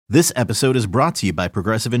This episode is brought to you by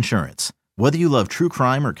Progressive Insurance. Whether you love true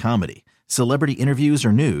crime or comedy, celebrity interviews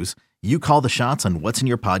or news, you call the shots on what's in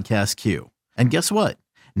your podcast queue. And guess what?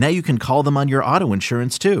 Now you can call them on your auto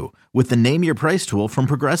insurance too with the Name Your Price tool from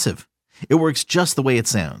Progressive. It works just the way it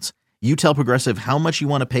sounds. You tell Progressive how much you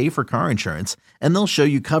want to pay for car insurance, and they'll show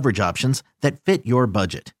you coverage options that fit your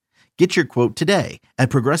budget. Get your quote today at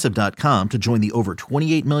Progressive.com to join the over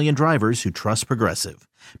 28 million drivers who trust Progressive.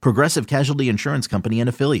 Progressive Casualty Insurance Company and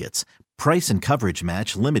Affiliates. Price and coverage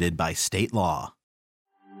match limited by state law.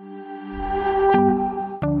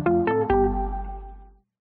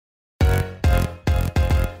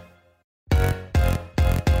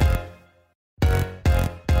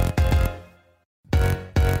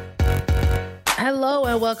 Hello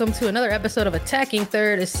and welcome to another episode of Attacking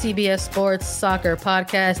Third, a CBS Sports soccer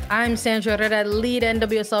podcast. I'm Sandra Herrera, lead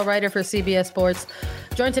NWSL writer for CBS Sports.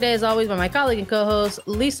 Joined today, as always, by my colleague and co-host,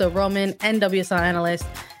 Lisa Roman, NWSL analyst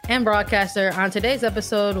and broadcaster. On today's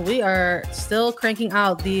episode, we are still cranking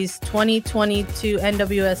out these 2022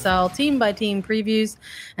 NWSL team-by-team previews.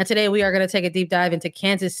 And today we are going to take a deep dive into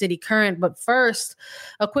Kansas City Current. But first,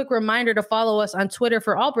 a quick reminder to follow us on Twitter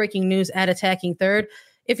for all breaking news at Attacking Third.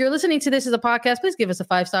 If you're listening to this as a podcast, please give us a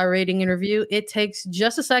 5-star rating and review. It takes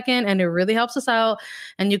just a second and it really helps us out.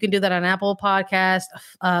 And you can do that on Apple Podcast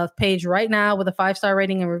page right now with a 5-star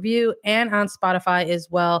rating and review, and on Spotify as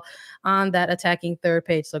well on that Attacking Third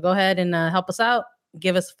page. So go ahead and help us out.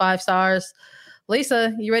 Give us 5 stars.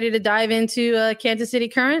 Lisa, you ready to dive into Kansas City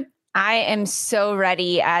Current? I am so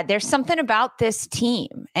ready. There's something about this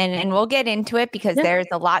team, and we'll get into it because there's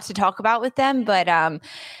a lot to talk about with them. But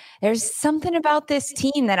there's something about this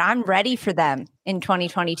team that I'm ready for them in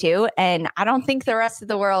 2022, and I don't think the rest of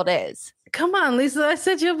the world is. Come on, Lisa. I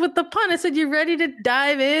set you up with the pun. I said you're ready to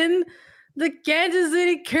dive in. The Kansas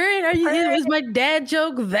City Current. Is my dad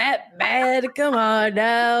joke that bad? Come on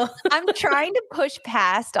now. I'm trying to push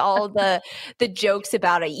past all the jokes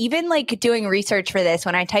about it. Even like doing research for this,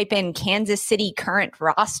 when I type in Kansas City Current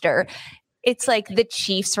roster, it's like the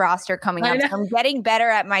Chiefs roster coming up. So I'm getting better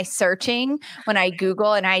at my searching when I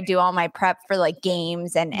Google and I do all my prep for like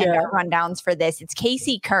games and rundowns for this. It's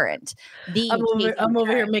KC Current. I'm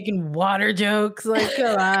over here making water jokes. Like,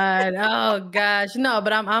 come on. Oh gosh. No,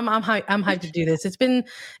 but I'm hyped to do this. It's been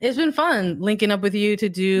fun linking up with you to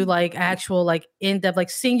do like actual, like in-depth, like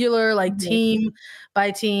singular, like team by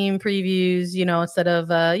team previews, instead of,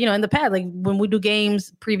 in the past, like when we do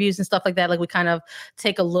games previews and stuff like that, like we kind of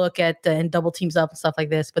take a look at and double teams up and stuff like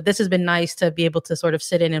this. But this has been nice to be able to sort of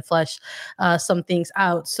sit in and flesh some things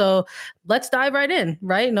out. So let's dive right in,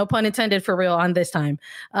 right? No pun intended for real on this time.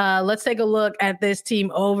 Let's take a look at this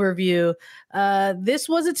team overview. This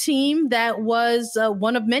was a team that was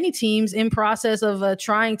one of many teams in process of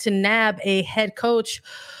trying to nab a head coach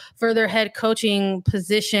for their head coaching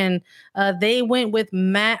position. They went with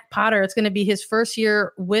Matt Potter. It's going to be his first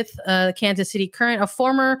year with Kansas City Current, a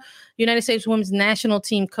former United States women's national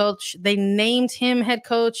team coach. They named him head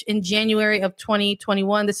coach in January of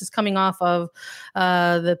 2021. This is coming off of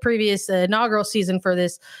the previous inaugural season for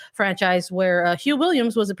this franchise, where Hugh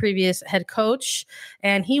Williams was the previous head coach,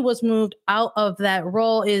 and he was moved out of that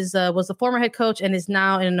role. Was the former head coach and is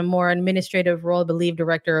now in a more administrative role, I believe,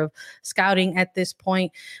 director of scouting at this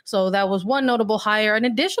point. So that was one notable hire. An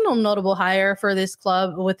additional notable hire for this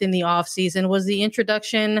club within the offseason was the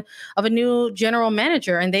introduction of a new general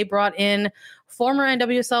manager, and they brought in former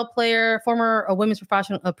NWSL player, former women's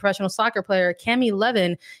professional soccer player, Cami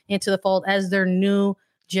Levin, into the fold as their new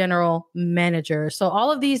general manager. So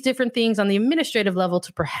all of these different things on the administrative level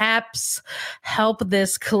to perhaps help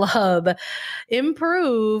this club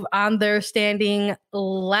improve on their standing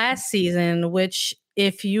last season, which,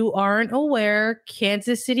 if you aren't aware,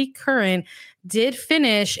 Kansas City Current did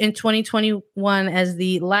finish in 2021 as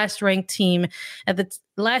the last ranked team. At the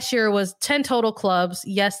last year was 10 total clubs.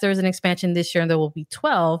 Yes, there's an expansion this year and there will be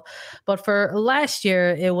 12. But for last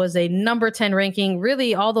year, it was a number 10 ranking,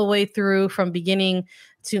 really all the way through from beginning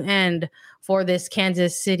to end for this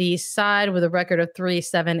Kansas City side, with a record of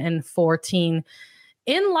 3-7-14.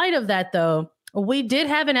 In light of that, though, we did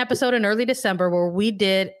have an episode in early December where we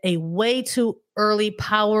did a way too early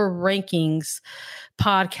power rankings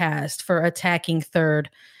podcast for Attacking Third.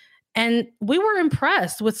 And we were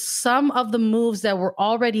impressed with some of the moves that were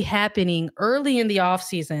already happening early in the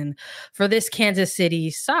offseason for this Kansas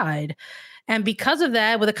City side. And because of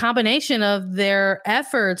that, with a combination of their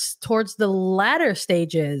efforts towards the latter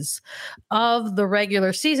stages of the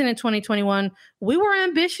regular season in 2021, we were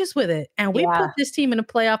ambitious with it. And we put this team in a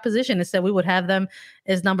playoff position and said we would have them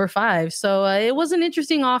as number 5. So it was an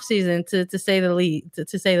interesting offseason to say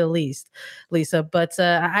the least, Lisa. But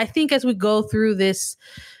I think as we go through this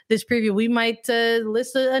this preview, we might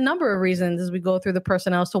list a number of reasons as we go through the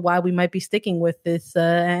personnel as to why we might be sticking with this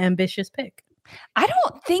ambitious pick. I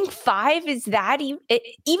don't think 5 is that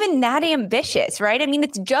even that ambitious, right? I mean,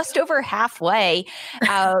 it's just over halfway.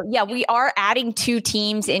 Yeah, we are adding 2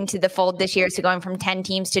 teams into the fold this year. So going from 10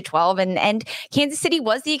 teams to 12 and Kansas City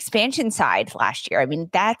was the expansion side last year. I mean,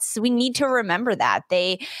 we need to remember that.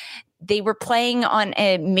 They were playing on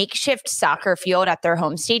a makeshift soccer field at their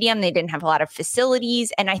home stadium. They didn't have a lot of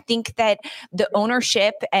facilities. And I think that the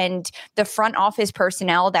ownership and the front office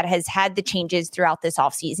personnel that has had the changes throughout this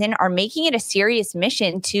offseason are making it a serious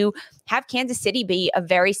mission to have Kansas City be a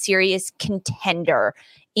very serious contender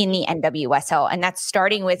in the NWSL. And that's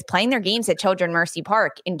starting with playing their games at Children's Mercy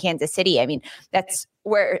Park in Kansas City. I mean, that's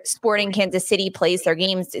where Sporting Kansas City plays their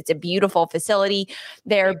games. It's a beautiful facility.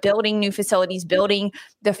 They're building new facilities, building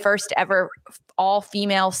the first ever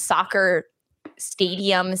all-female soccer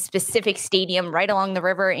specific stadium right along the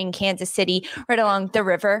river in Kansas City, right along the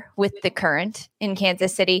river with the current in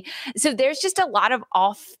Kansas City. So there's just a lot of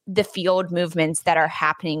off the field movements that are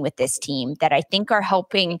happening with this team that I think are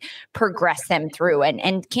helping progress them through.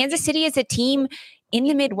 And Kansas City is a team in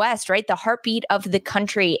the Midwest, right? The heartbeat of the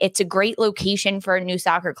country. It's a great location for a new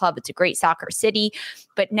soccer club. It's a great soccer city.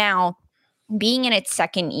 But now, being in its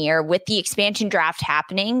second year with the expansion draft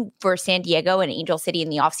happening for San Diego and Angel City in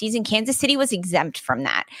the offseason, Kansas City was exempt from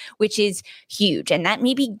that, which is huge. And that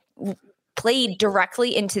maybe played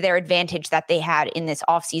directly into their advantage that they had in this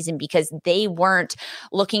offseason because they weren't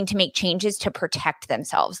looking to make changes to protect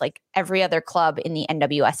themselves like every other club in the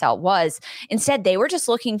NWSL was. Instead, they were just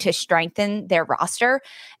looking to strengthen their roster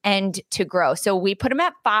and to grow. So we put them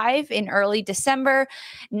at 5 in early December.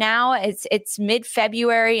 Now it's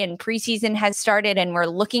mid-February and preseason has started and we're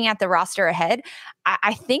looking at the roster ahead.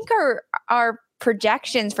 I think our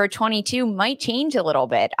projections for 22 might change a little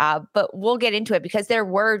bit, but we'll get into it because there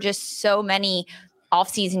were just so many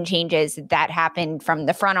offseason changes that happened from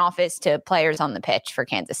the front office to players on the pitch for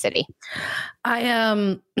Kansas City.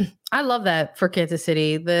 I love that for Kansas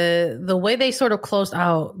City. The way they sort of closed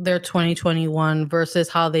out their 2021 versus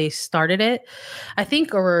how they started it, I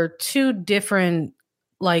think are 2 different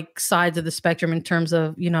like sides of the spectrum in terms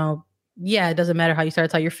of, yeah, it doesn't matter how you start,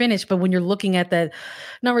 it's how you're finished. But when you're looking at that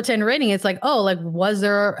number 10 rating, it's like, oh, like, was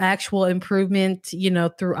there actual improvement,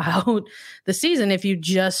 throughout the season if you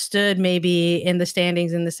just stood maybe in the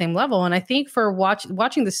standings in the same level? And I think for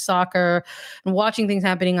watching the soccer and watching things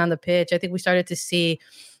happening on the pitch, I think we started to see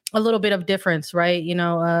a little bit of difference, right?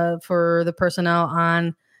 For the personnel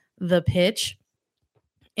on the pitch.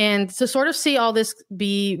 And to sort of see all this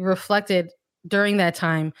be reflected during that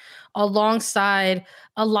time, alongside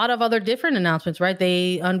a lot of other different announcements, right?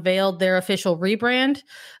 They unveiled their official rebrand.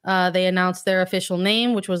 They announced their official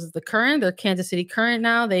name, which was the Current. They're Kansas City Current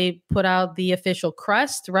now. They put out the official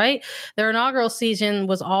crest, right? Their inaugural season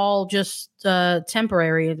was all just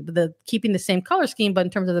temporary, keeping the same color scheme, but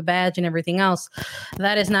in terms of the badge and everything else,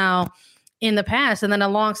 that is now in the past. And then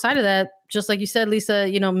alongside of that, just like you said, Lisa,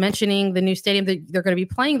 mentioning the new stadium, they're going to be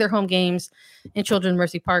playing their home games in Children's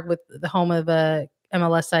Mercy Park with the home of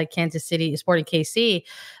MLS side Kansas City, Sporting KC.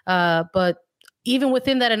 But even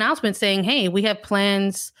within that announcement saying, hey, we have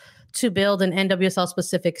plans to build an NWSL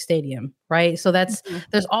specific stadium, right? So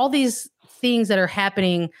there's all these things that are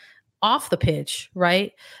happening off the pitch,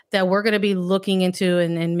 right? That we're going to be looking into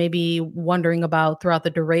and maybe wondering about throughout the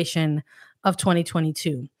duration of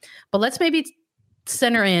 2022. But let's maybe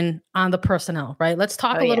center in on the personnel, right? Let's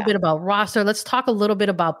talk a little bit about roster. Let's talk a little bit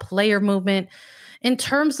about player movement in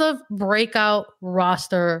terms of breakout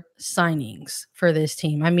roster signings for this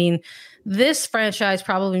team. I mean, this franchise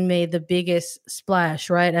probably made the biggest splash,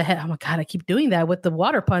 right? Oh my God, I keep doing that with the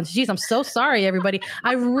water punch. Jeez, I'm so sorry, everybody.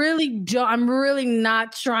 I'm really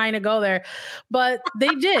not trying to go there, but they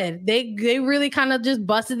did. They really kind of just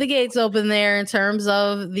busted the gates open there in terms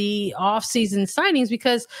of the off-season signings,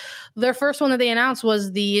 because their first one that they announced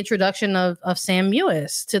was the introduction of Sam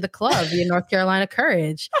Mewis to the club, the North Carolina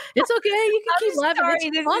Courage. It's okay. You can keep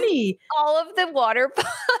laughing. It's funny. All of the water punch.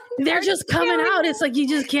 They're just coming out. It's like you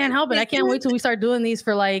just can't help it. I can't wait till we start doing these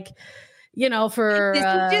for for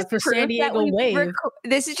San Diego Wave.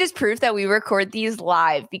 This is just proof that we record these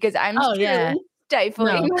live because I'm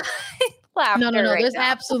stifling laughter. No. There's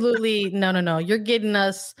absolutely no. You're getting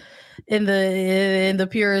us in the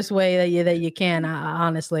purest way that you can,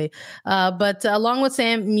 honestly. But along with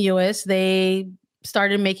Sam Mewis, they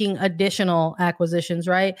started making additional acquisitions,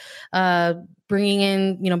 right? Bringing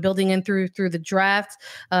in, building in through the draft,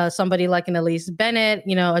 somebody like an Elise Bennett,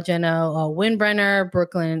 a Jenna Winbrenner,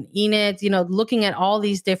 Brooklyn Enid, looking at all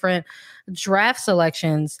these different draft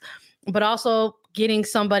selections, but also getting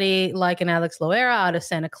somebody like an Alex Loera out of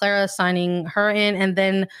Santa Clara, signing her in, and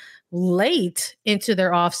then late into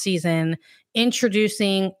their offseason,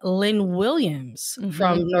 introducing Lynn Williams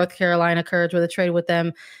from North Carolina Courage with a trade with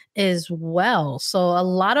them as well. So a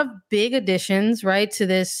lot of big additions, right, to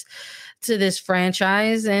this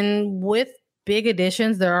franchise. And with big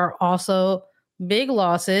additions, there are also big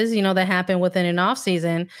losses, that happen within an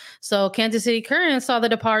offseason. So Kansas City Current saw the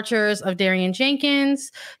departures of Darian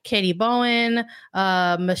Jenkins, Katie Bowen,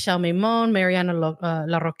 Michelle Mimon, Mariana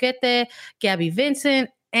Larroquette, Gabby Vincent,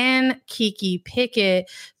 and Kiki Pickett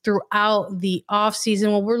throughout the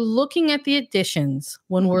offseason. When we're looking at the additions,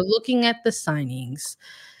 when we're looking at the signings,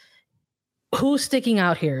 who's sticking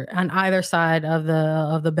out here on either side of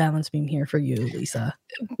the balance beam here for you, Lisa?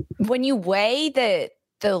 When you weigh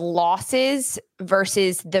the losses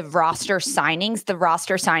versus the roster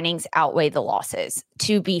signings outweigh the losses,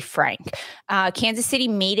 to be frank. Kansas City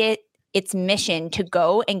made it its mission to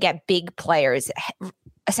go and get big players,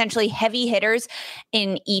 essentially heavy hitters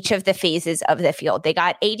in each of the phases of the field. They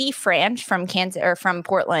got AD Franch from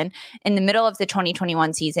Portland in the middle of the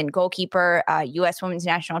 2021 season, goalkeeper, U.S. Women's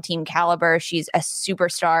National Team caliber. She's a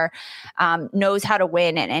superstar, knows how to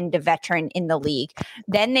win, and a veteran in the league.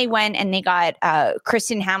 Then they went and they got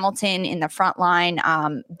Kristen Hamilton in the front line.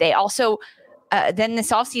 They also then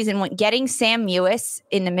this offseason went getting Sam Mewis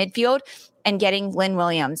in the midfield and getting Lynn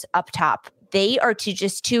Williams up top. They are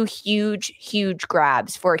just two huge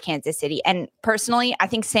grabs for Kansas City. And personally, I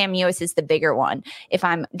think Sam Mewis is the bigger one if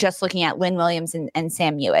I'm just looking at Lynn Williams and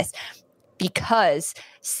Sam Mewis, because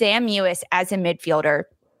Sam Mewis as a midfielder,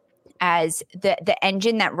 as the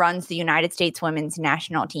engine that runs the United States women's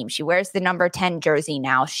national team. She wears the number 10 jersey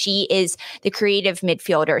now. She is the creative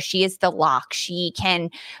midfielder. She is the lock. She can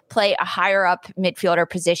play a higher up midfielder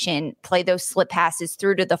position, play those slip passes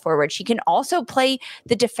through to the forward. She can also play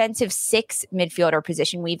the defensive 6 midfielder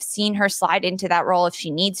position. We've seen her slide into that role if she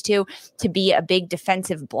needs to be a big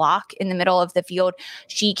defensive block in the middle of the field.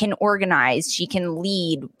 She can organize. She can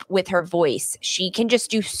lead with her voice. She can just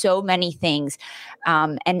do so many things.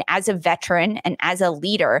 And as a veteran and as a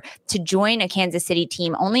leader, to join a Kansas City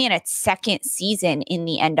team only in its second season in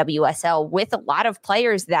the NWSL with a lot of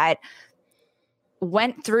players that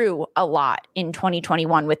went through a lot in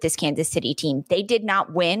 2021 with this Kansas City team. They did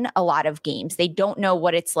not win a lot of games. They don't know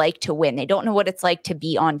what it's like to win. They don't know what it's like to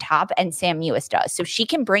be on top, and Sam Mewis does. So she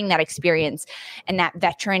can bring that experience and that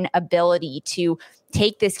veteran ability to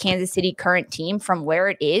take this Kansas City Current team from where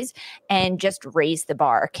it is and just raise the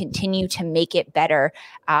bar, continue to make it better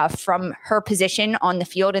from her position on the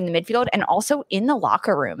field in the midfield and also in the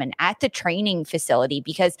locker room and at the training facility,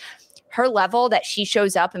 because her level that she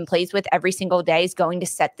shows up and plays with every single day is going to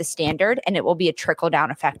set the standard, and it will be a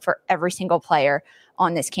trickle-down effect for every single player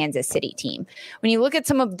on this Kansas City team. When you look at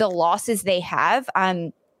some of the losses they have,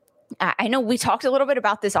 I know we talked a little bit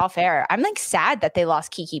about this off air. I'm sad that they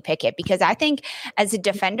lost Kiki Pickett, because I think as a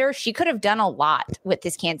defender, she could have done a lot with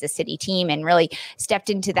this Kansas City team and really stepped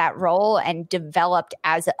into that role and developed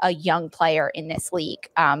as a young player in this league.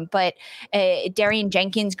 But Darian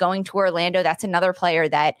Jenkins going to Orlando, that's another player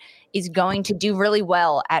that is going to do really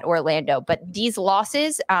well at Orlando. But these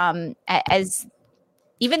losses, even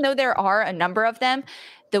though there are a number of them,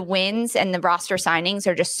 the wins and the roster signings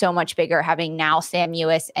are just so much bigger, having now Sam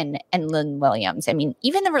Mewis and Lynn Williams. I mean,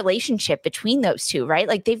 even the relationship between those two,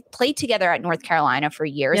 right? They've played together at North Carolina for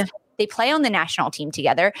years. Yeah. They play on the national team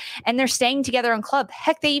together, and they're staying together in club.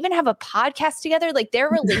 Heck, they even have a podcast together. Their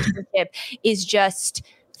relationship is just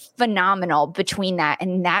phenomenal between that,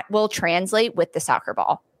 and that will translate with the soccer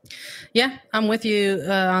ball. Yeah, I'm with you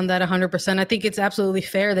on that 100%. I think it's absolutely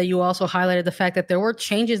fair that you also highlighted the fact that there were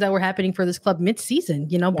changes that were happening for this club mid-season,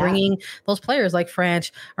 bringing those players like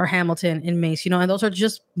Franch or Hamilton and Mace, and those are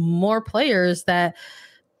just more players that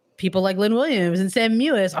people like Lynn Williams and Sam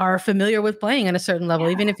Mewis are familiar with playing at a certain level,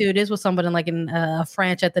 even if it is with somebody like a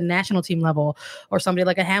Franch at the national team level, or somebody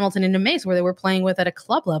like a Hamilton and a Mace where they were playing with at a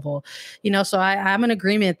club level. So I'm in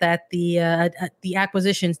agreement that the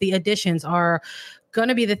acquisitions, the additions are going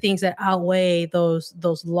to be the things that outweigh those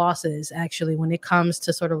losses, actually, when it comes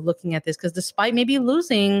to sort of looking at this. Because despite maybe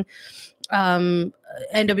losing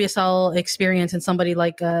NWSL experience and somebody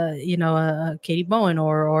like Katie Bowen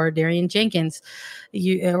or Darian Jenkins,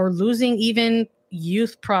 or losing even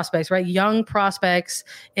youth prospects, right? Young prospects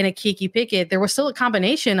in a Kiki Pickett, there was still a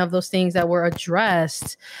combination of those things that were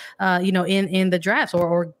addressed, in the drafts,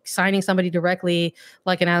 or signing somebody directly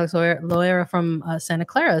like an Alex Loera from Santa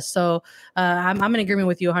Clara. So I'm in agreement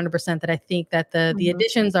with you 100% that I think that the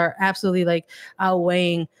additions are absolutely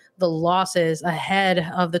outweighing the losses ahead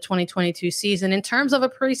of the 2022 season. In terms of a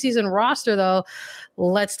preseason roster, though,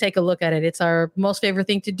 let's take a look at it. It's our most favorite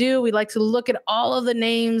thing to do. We like to look at all of the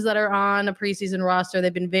names that are on a preseason roster.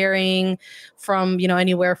 They've been varying from,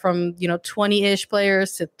 anywhere from, 20-ish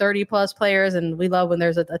players to 30 plus players. And we love when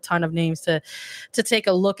there's a ton of names to take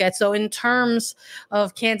a look at. So in terms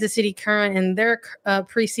of Kansas City Current and their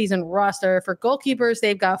preseason roster, for goalkeepers,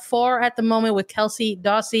 they've got 4 at the moment with Kelsey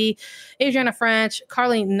Dawsey, Adriana Franch,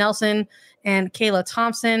 Carly Nelson, and Kayla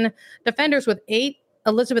Thompson. Defenders with 8,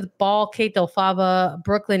 Elizabeth Ball, Kate Delfava,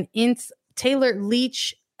 Brooklyn Ince, Taylor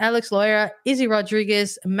Leach, Alex Loera, Izzy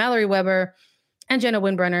Rodriguez, Mallory Weber, and Jenna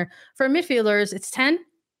Winbrenner. For midfielders, it's 10,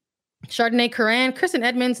 Chardonnay Curran, Kristen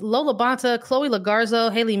Edmonds, Lola Bonta, Chloe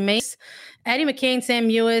Lagarzo, Haley Mace, Addie McCain, Sam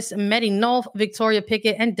Mewis, Maddie Nolf, Victoria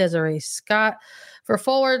Pickett, and Desiree Scott. For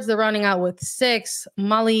forwards, they're rounding out with 6,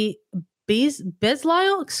 Molly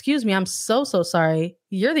Bezlyle. Excuse me, I'm so sorry.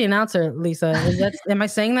 You're the announcer, Lisa. Am I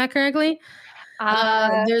saying that correctly?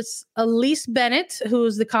 There's Elise Bennett,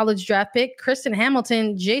 who's the college draft pick, Kristen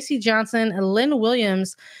Hamilton, JC Johnson, Lynn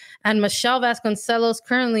Williams, and Michelle Vasconcelos,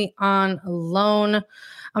 currently on loan.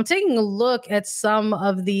 I'm taking a look at some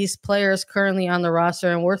of these players currently on the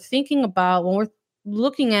roster, and we're thinking about, when we're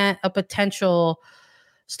looking at a potential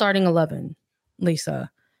starting 11, Lisa,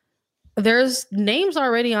 there's names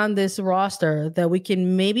already on this roster that we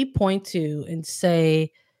can maybe point to and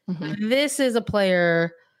say, this is a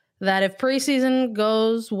player that if preseason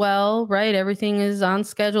goes well, right, everything is on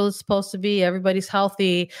schedule, it's supposed to be, everybody's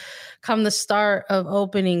healthy, come the start of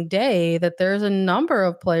opening day, that there's a number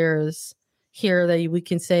of players here that we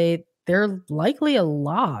can say they're likely a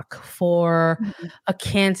lock for a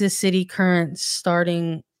Kansas City Current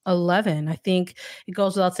starting 11. I think it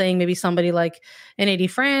goes without saying, maybe somebody like an Adie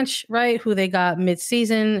Franch, right, who they got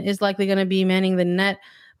mid-season, is likely going to be manning the net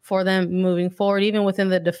for them moving forward. Even within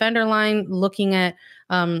the defender line, looking at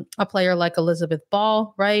a player like Elizabeth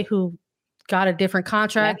Ball, right, who got a different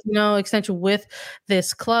contract, extension with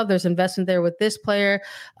this club. There's investment there with this player.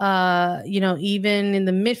 Even in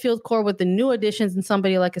the midfield core with the new additions and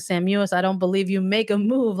somebody like a Sam Mewis, I don't believe you make a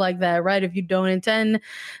move like that, right, if you don't intend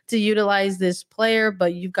to utilize this player.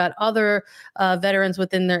 But you've got other veterans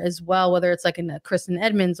within there as well, whether it's like a Kristen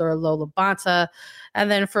Edmonds or a Lola Bonta. And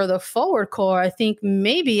then for the forward core, I think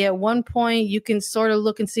maybe at one point you can sort of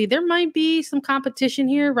look and see there might be some competition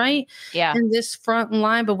here, right? Yeah. In this front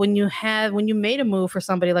line. But when you made a move for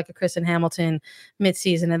somebody like a Kristen Hamilton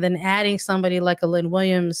midseason and then adding somebody like a Lynn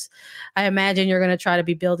Williams, I imagine you're going to try to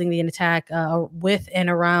be building the attack with and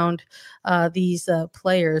around these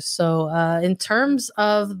players. So in terms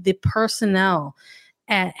of the personnel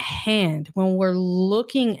at hand, when we're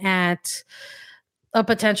looking at a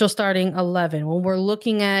potential starting 11, when we're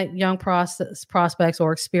looking at young prospects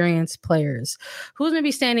or experienced players, who's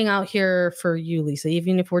maybe standing out here for you, Lisa,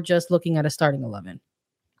 even if we're just looking at a starting 11?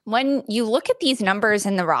 When you look at these numbers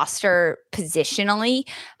in the roster positionally,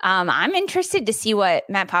 I'm interested to see what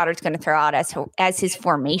Matt Potter's going to throw out as his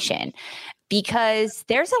formation, because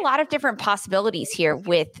there's a lot of different possibilities here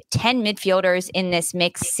with 10 midfielders in this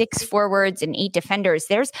mix, 6 forwards and 8 defenders.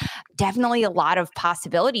 There's definitely a lot of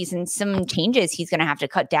possibilities and some changes he's going to have to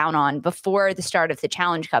cut down on before the start of the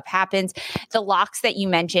Challenge Cup happens. The locks that you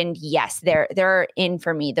mentioned, yes, they're in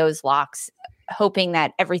for me, those locks, hoping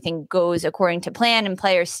that everything goes according to plan and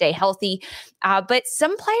players stay healthy. But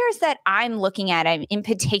some players that I'm looking at, in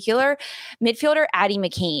particular, midfielder Addie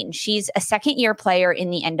McCain. She's a second-year player in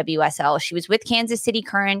the NWSL. She was with Kansas City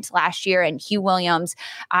Current last year and Hugh Williams.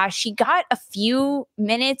 She got a few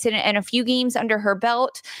minutes and a few games under her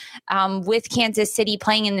belt with Kansas City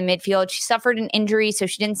playing in the midfield. She suffered an injury, so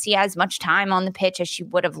she didn't see as much time on the pitch as she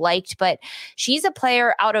would have liked. But she's a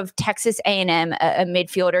player out of Texas A&M, a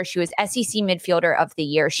midfielder. She was SEC midfielder of the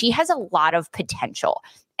year. She has a lot of potential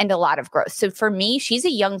and a lot of growth. So for me, she's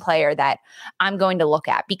a young player that I'm going to look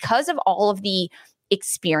at because of all of the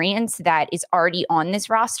experience that is already on this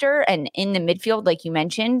roster and in the midfield, like you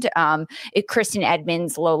mentioned, Kristen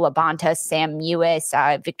Edmonds, Lola Bonta, Sam Mewis,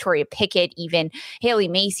 Victoria Pickett, even Haley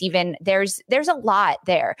Mace, even there's a lot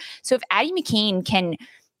there. So if Addie McCain can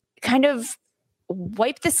kind of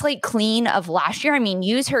wipe the slate clean of last year. I mean,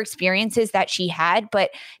 use her experiences that she had, but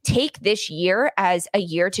take this year as a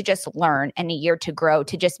year to just learn and a year to grow,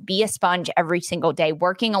 to just be a sponge every single day,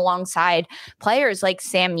 working alongside players like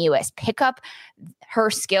Sam Mewis, pick up her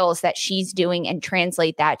skills that she's doing and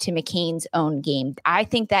translate that to McCain's own game. I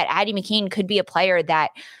think that Addie McCain could be a player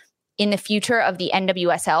that in the future of the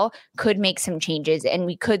NWSL could make some changes and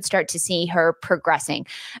we could start to see her progressing,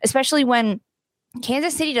 especially when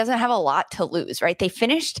Kansas City doesn't have a lot to lose, right? They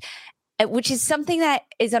finished which is something that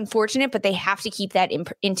is unfortunate, but they have to keep that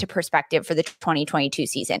into perspective for the 2022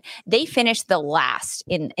 season. They finished the last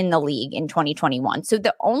in the league in 2021. So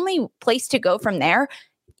the only place to go from there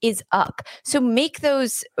is up. So make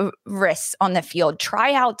those risks on the field,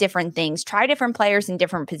 try out different things, try different players in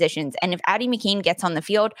different positions. And if Addie McCain gets on the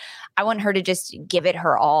field, I want her to just give it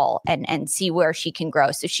her all and see where she can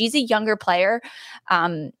grow. So she's a younger player,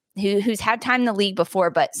 who's had time in the league before,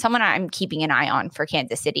 but someone I'm keeping an eye on for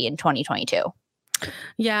Kansas City in 2022.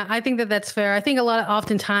 Yeah, I think that's fair. I think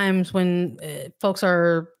oftentimes when folks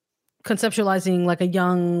are conceptualizing like a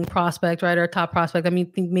young prospect, right, or a top prospect, I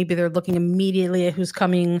mean, think maybe they're looking immediately at who's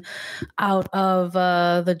coming out of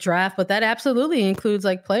the draft, but that absolutely includes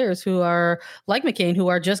like players who are like McCain, who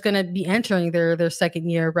are just going to be entering their second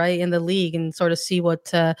year, right, in the league, and sort of see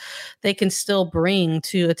what they can still bring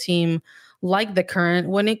to a team like the Current.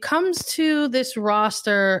 When it comes to this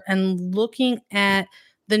roster and looking at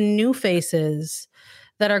the new faces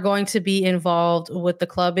that are going to be involved with the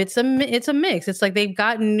club, it's a mix. It's like they've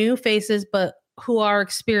got new faces, but who are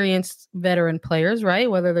experienced veteran players, right?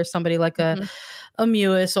 Whether there's somebody like a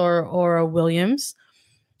Mewis or a Williams.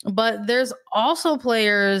 But there's also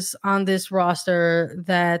players on this roster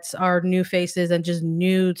that are new faces and just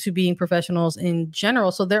new to being professionals in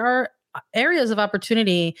general. So there are areas of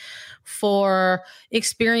opportunity for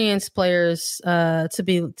experienced players to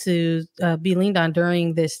be leaned on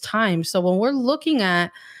during this time. So when we're looking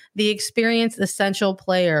at the experienced essential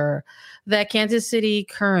player that Kansas City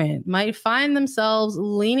Current might find themselves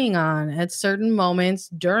leaning on at certain moments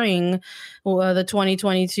during the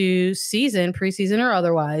 2022 season, preseason or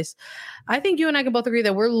otherwise, I think you and I can both agree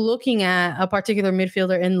that we're looking at a particular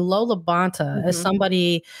midfielder in Lo LaBonta as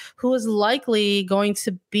somebody who is likely going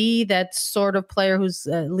to be that sort of player who's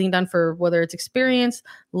leaned on for whether it's experience,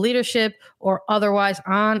 leadership, or otherwise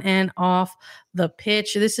on and off the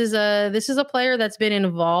pitch. This is a player that's been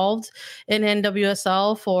involved in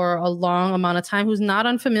NWSL for a long amount of time, who's not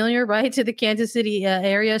unfamiliar, right, to the Kansas City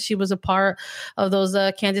area. She was a part of those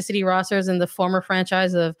Kansas City rosters in the former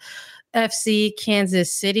franchise of FC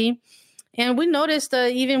Kansas City. And we noticed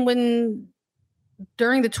even when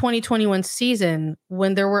during the 2021 season,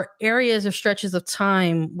 when there were areas or stretches of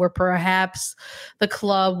time where perhaps the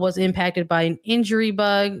club was impacted by an injury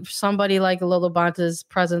bug, somebody like Lo LaBonta's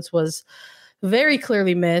presence was very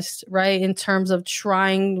clearly missed, right, in terms of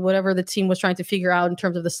trying whatever the team was trying to figure out in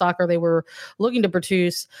terms of the soccer they were looking to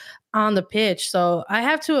produce on the pitch. So I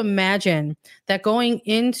have to imagine that going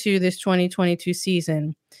into this 2022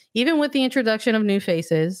 season, even with the introduction of new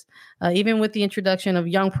faces, even with the introduction of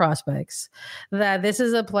young prospects, that this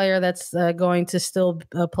is a player that's going to still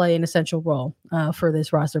play an essential role for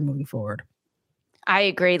this roster moving forward. I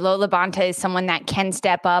agree. Lo LaBonta is someone that can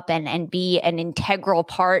step up and be an integral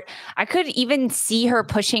part. I could even see her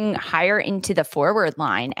pushing higher into the forward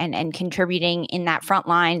line and contributing in that front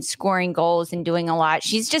line, scoring goals and doing a lot.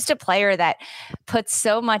 She's just a player that puts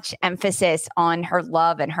so much emphasis on her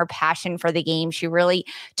love and her passion for the game. She really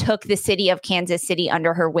took the city of Kansas City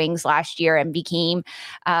under her wings last year and became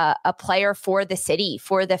a player for the city,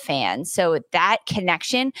 for the fans. So that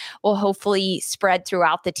connection will hopefully spread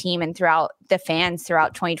throughout the team and throughout the fans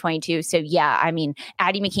throughout 2022. So yeah, I mean,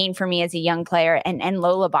 Addie McCain for me as a young player, and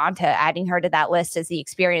Lo LaBonta, adding her to that list as the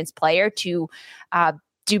experienced player to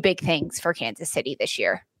do big things for Kansas City this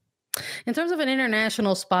year. In terms of an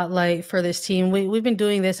international spotlight for this team, we've been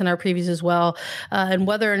doing this in our previews as well, and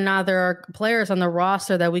whether or not there are players on the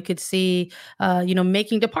roster that we could see,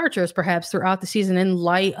 making departures perhaps throughout the season in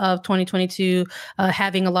light of 2022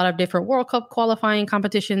 having a lot of different World Cup qualifying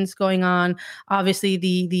competitions going on. Obviously,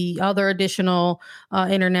 the other additional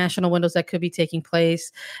international windows that could be taking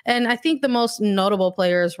place, and I think the most notable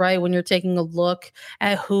players, right, when you're taking a look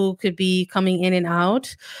at who could be coming in and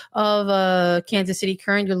out of Kansas City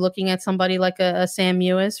Current, you're looking at somebody like a Sam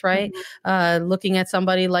Mewis, right? Looking at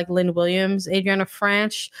somebody like Lynn Williams, Adriana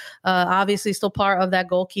Franch, obviously still part of that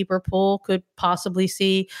goalkeeper pool, could possibly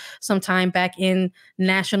see some time back in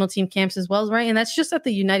national team camps as well, right? And that's just at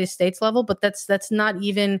the United States level, but that's not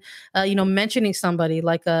even mentioning somebody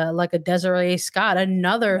like a Desiree Scott,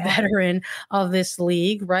 another veteran of this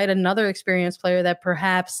league, right? Another experienced player that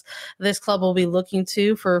perhaps this club will be looking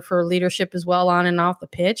to for leadership as well on and off the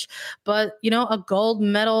pitch. But a gold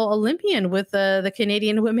medal Olympian with the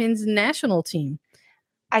Canadian women's national team.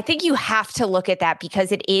 I think you have to look at that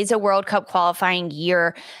because it is a World Cup qualifying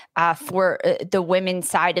year for the women's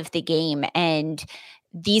side of the game. And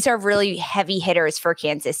these are really heavy hitters for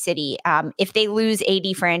Kansas City. If they lose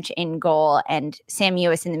A.D. French in goal and Sam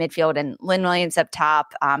Ewis in the midfield and Lynn Williams up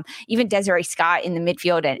top, even Desiree Scott in the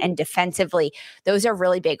midfield and defensively, those are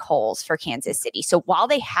really big holes for Kansas City. So while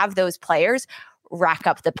they have those players, rack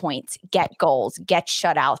up the points, get goals, get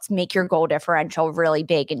shutouts, make your goal differential really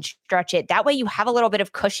big and stretch it. That way you have a little bit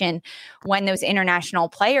of cushion when those international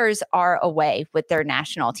players are away with their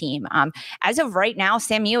national team. As of right now,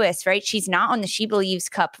 Sam Ewis, right, she's not on the She Believes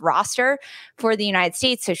Cup roster for the United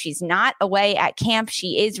States, so she's not away at camp.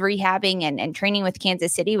 She is rehabbing and training with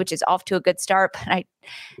Kansas City, which is off to a good start, but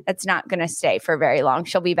that's not going to stay for very long.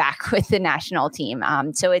 She'll be back with the national team.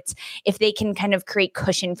 So it's if they can kind of create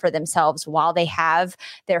cushion for themselves while they have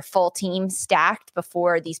their full team stacked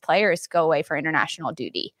before these players go away for international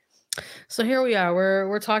duty. So here we are.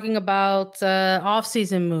 We're talking about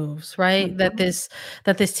off-season moves, right? Mm-hmm.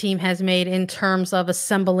 That this team has made in terms of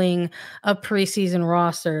assembling a preseason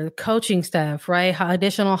roster, coaching staff, right?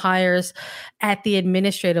 Additional hires at the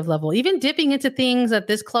administrative level, even dipping into things that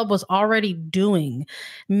this club was already doing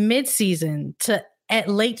mid-season to at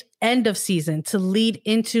late end of season to lead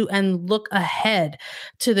into and look ahead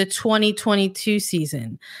to the 2022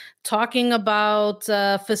 season. Talking about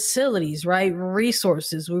facilities, right?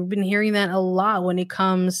 Resources. We've been hearing that a lot when it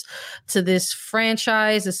comes to this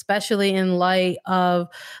franchise, especially in light of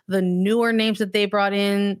the newer names that they brought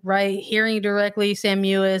in, right? Hearing directly Sam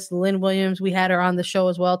Ewis, Lynn Williams, we had her on the show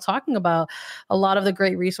as well, talking about a lot of the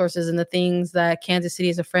great resources and the things that Kansas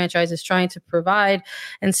City as a franchise is trying to provide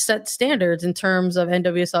and set standards in terms of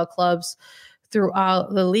NWSL clubs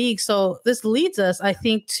throughout the league. So this leads us, I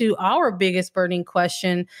think, to our biggest burning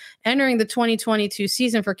question entering the 2022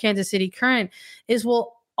 season for Kansas City Current is,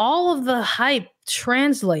 will all of the hype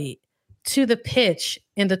translate to the pitch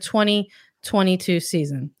in the 2022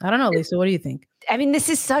 season? I don't know, Lisa, what do you think? I mean, this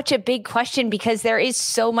is such a big question because there is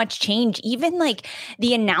so much change. Even like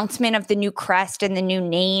the announcement of the new crest and the new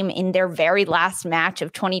name in their very last match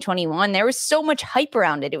of 2021, there was so much hype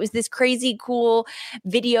around it. It was this crazy cool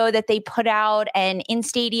video that they put out, and in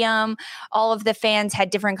stadium, all of the fans had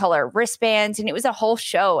different color wristbands, and it was a whole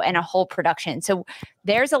show and a whole production. So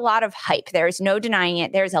there's a lot of hype. There's no denying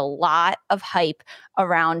it. There's a lot of hype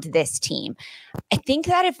around this team. I think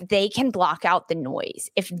that if they can block out the noise,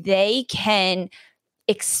 if they can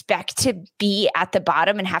expect to be at the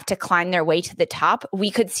bottom and have to climb their way to the top, we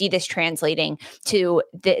could see this translating to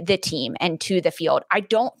the team and to the field. I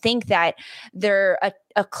don't think that they're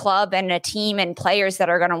a club and a team and players that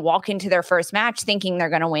are going to walk into their first match thinking they're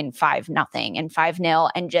going to win 5-0 and 5-0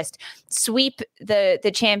 and just sweep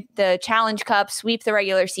the Challenge Cup, sweep the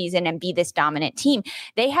regular season and be this dominant team.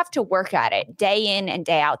 They have to work at it day in and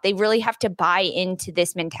day out. They really have to buy into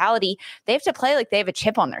this mentality. They have to play like they have a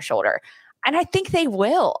chip on their shoulder. And I think they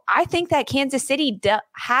will. I think that Kansas City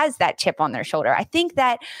has that chip on their shoulder. I think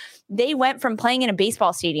that they went from playing in a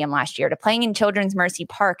baseball stadium last year to playing in Children's Mercy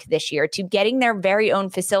Park this year to getting their very own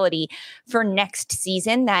facility for next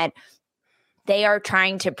season, that they are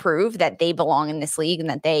trying to prove that they belong in this league and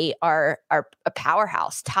that they are a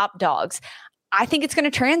powerhouse, top dogs. I think it's going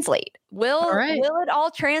to translate. Will it all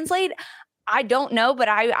translate? I don't know, but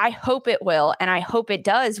I hope it will. And I hope it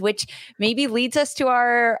does, which maybe leads us to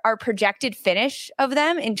our projected finish of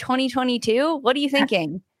them in 2022. What are you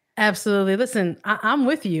thinking? Absolutely. Listen, I'm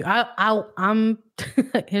with you. I'm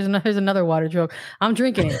here's another water joke. I'm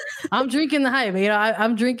drinking it. I'm drinking the hype.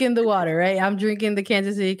 I'm drinking the water, right? I'm drinking the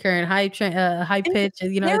Kansas City Current high pitch.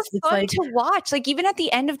 They're it's fun like to watch. Like even at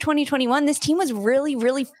the end of 2021, this team was really,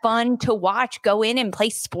 really fun to watch. Go in and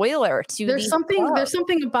play spoiler to. There's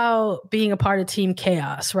something about being a part of Team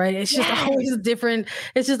Chaos, right? It's just always a different.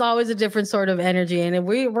 It's just always a different sort of energy, and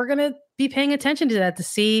we're gonna be paying attention to that to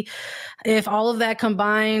see if all of that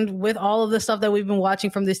combined with all of the stuff that we've been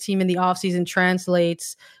watching from this team in the offseason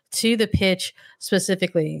translates to the pitch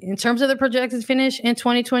specifically. In terms of the projected finish in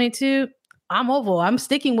 2022, I'm hopeful. I'm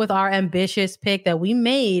sticking with our ambitious pick that we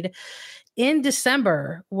made in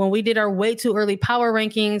December when we did our way too early power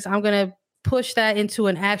rankings. I'm going to push that into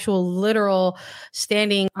an actual literal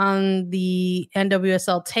standing on the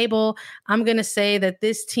NWSL table. I'm going to say that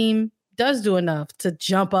this team does do enough to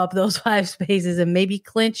jump up those 5 spaces and maybe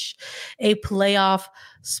clinch a playoff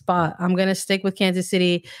spot. I'm going to stick with Kansas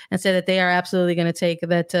City and say that they are absolutely going to take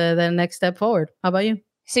that next step forward. How about you?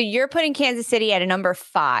 So you're putting Kansas City at a number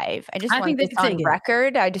 5. I want this on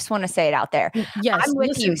record. I just want to say it out there. Yes, I'm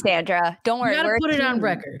with you, Sandra. Don't worry. You got to put it on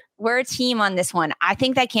record. We're a team on this one. I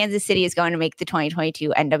think that Kansas City is going to make the 2022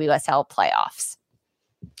 NWSL playoffs.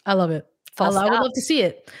 I love it. I would love to see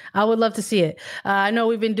it. I would love to see it. I know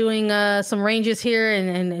we've been doing some ranges here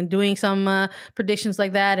and doing some predictions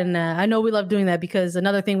like that. And I know we love doing that because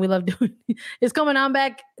another thing we love doing is coming on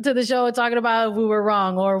back to the show and talking about if we were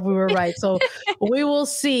wrong or if we were right. So we will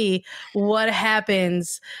see what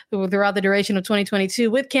happens throughout the duration of 2022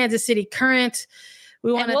 with Kansas City Current.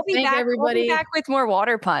 We want to thank everybody. We'll be back with more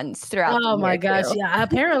water puns throughout. Oh my gosh. Too. Yeah.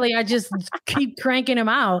 Apparently I just keep cranking them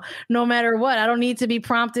out no matter what. I don't need to be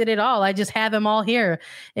prompted at all. I just have them all here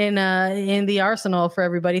in the arsenal for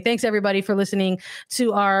everybody. Thanks everybody for listening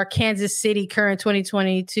to our Kansas City Current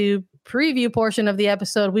 2022 preview portion of the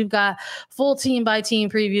episode. We've got full team by team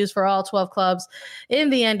previews for all 12 clubs in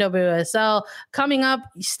the NWSL coming up.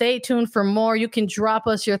 Stay tuned for more. You can drop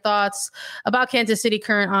us your thoughts about Kansas City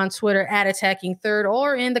Current on Twitter at Attacking Third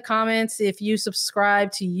or in the comments. If you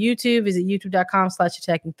subscribe to YouTube, visit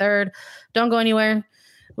youtube.com/Attacking Third. Don't go anywhere.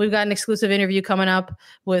 We've got an exclusive interview coming up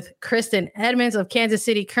with Kristen Edmonds of Kansas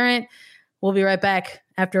City Current. We'll be right back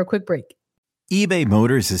after a quick break. eBay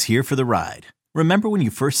Motors is here for the ride. Remember when you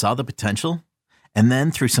first saw the potential? And then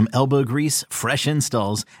through some elbow grease, fresh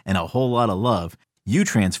installs, and a whole lot of love, you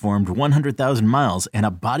transformed 100,000 miles and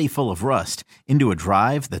a body full of rust into a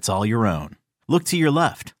drive that's all your own. Look to your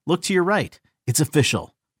left. Look to your right. It's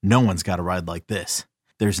official. No one's got a ride like this.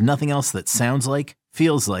 There's nothing else that sounds like,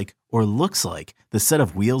 feels like, or looks like the set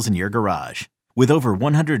of wheels in your garage. With over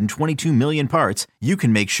 122 million parts, you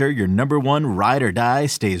can make sure your number one ride or die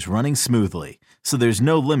stays running smoothly. So there's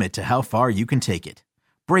no limit to how far you can take it.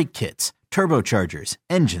 Brake kits, turbochargers,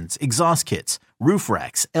 engines, exhaust kits, roof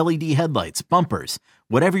racks, LED headlights, bumpers,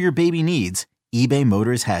 whatever your baby needs, eBay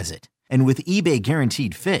Motors has it. And with eBay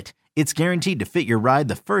Guaranteed Fit, it's guaranteed to fit your ride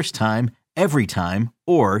the first time, every time,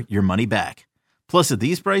 or your money back. Plus at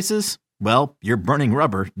these prices, well, you're burning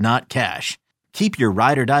rubber, not cash. Keep your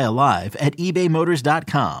ride or die alive at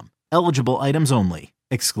ebaymotors.com. Eligible items only.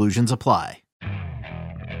 Exclusions apply.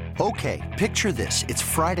 Okay, picture this. It's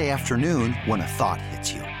Friday afternoon when a thought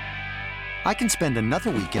hits you. I can spend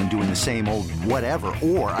another weekend doing the same old whatever,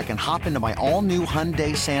 or I can hop into my all-new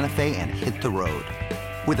Hyundai Santa Fe and hit the road.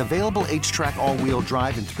 With available H-Track all-wheel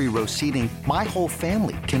drive and 3-row seating, my whole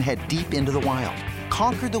family can head deep into the wild.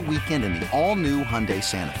 Conquer the weekend in the all-new Hyundai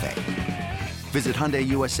Santa Fe. Visit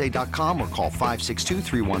HyundaiUSA.com or call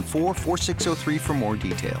 562-314-4603 for more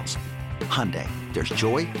details. Hyundai, there's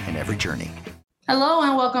joy in every journey. Hello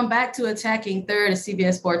and welcome back to Attacking Third, a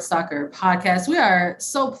CBS Sports Soccer podcast. We are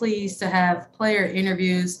so pleased to have player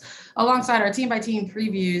interviews alongside our team-by-team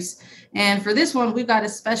previews. And for this one, we've got a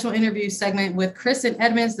special interview segment with Kristen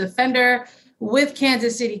Edmonds, defender with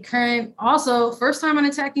Kansas City Current. Also, first time on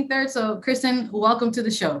Attacking Third. So, Kristen, welcome to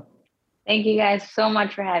the show. Thank you guys so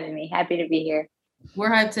much for having me. Happy to be here.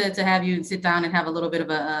 We're hyped to have you sit down and have a little bit of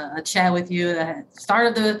a chat with you. The start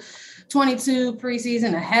of the 22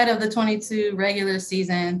 preseason, ahead of the 22 regular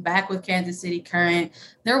season, back with Kansas City Current.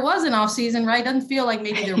 There was an off season, right? Doesn't feel like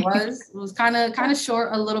maybe there was. It was kind of short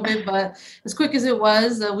a little bit, but as quick as it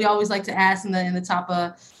was, we always like to ask in the top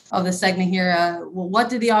of the segment here, what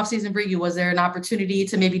did the off season bring you? Was there an opportunity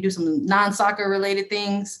to maybe do some non-soccer related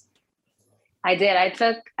things? I did.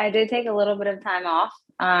 I did take a little bit of time off,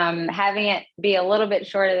 having it be a little bit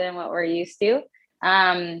shorter than what we're used to.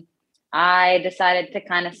 I decided to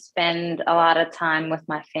kind of spend a lot of time with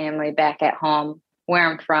my family back at home, where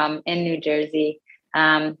I'm from in New Jersey.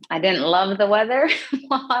 I didn't love the weather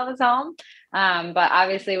while I was home, but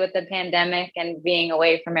obviously with the pandemic and being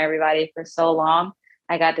away from everybody for so long,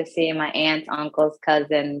 I got to see my aunts, uncles,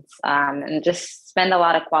 cousins, and just spend a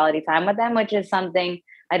lot of quality time with them, which is something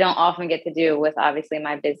I don't often get to do with obviously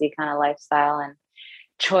my busy kind of lifestyle and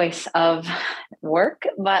choice of work.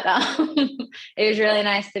 But it was really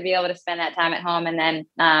nice to be able to spend that time at home. And then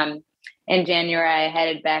in January, I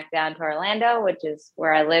headed back down to Orlando, which is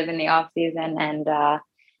where I live in the off season, and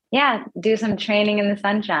do some training in the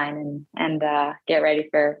sunshine and get ready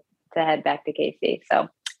to head back to KC. So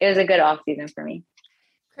it was a good off season for me.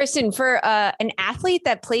 Kristen, for an athlete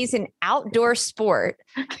that plays an outdoor sport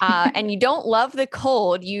and you don't love the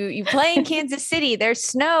cold, you play in Kansas City, there's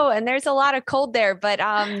snow and there's a lot of cold there. But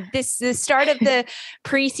the start of the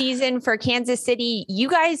preseason for Kansas City, you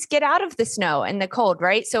guys get out of the snow and the cold,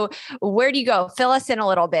 right? So where do you go? Fill us in a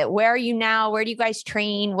little bit. Where are you now? Where do you guys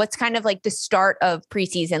train? What's kind of like the start of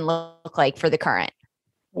preseason look like for the Current?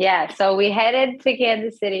 Yeah, so we headed to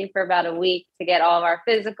Kansas City for about a week to get all of our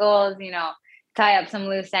physicals, tie up some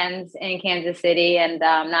loose ends in Kansas City. And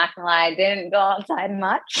not gonna lie, I didn't go outside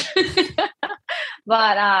much,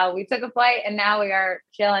 but we took a flight and now we are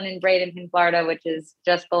chilling in Bradenton, Florida, which is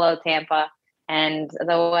just below Tampa. And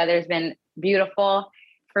the weather's been beautiful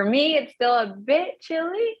for me, it's still a bit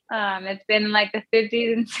chilly. It's been like the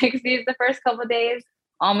 50s and 60s the first couple of days.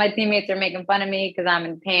 All my teammates are making fun of me because I'm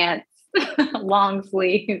in pants, long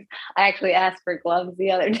sleeves. I actually asked for gloves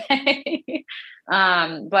the other day.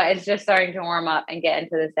 But it's just starting to warm up and get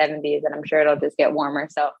into the 70s, and I'm sure it'll just get warmer.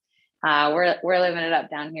 So we're living it up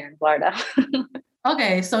down here in Florida.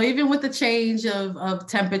 Okay, so even with the change of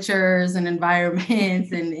temperatures and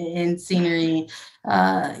environments and scenery,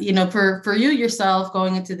 for you yourself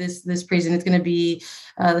going into this preseason, it's going to be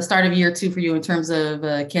the start of year 2 for you in terms of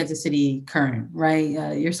Kansas City Current,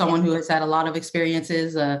 right? You're someone who has had a lot of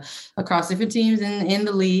experiences across different teams in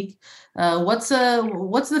the league. What's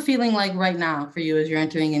the feeling like right now for you as you're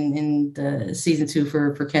entering in the season 2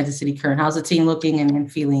 for Kansas City Current? How's the team looking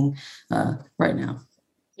and feeling right now?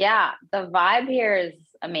 Yeah, the vibe here is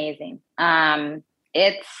amazing.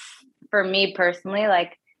 It's, for me personally,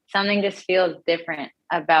 like something just feels different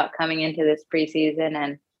about coming into this preseason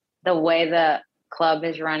and the way the club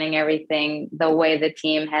is running everything, the way the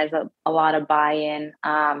team has a lot of buy-in.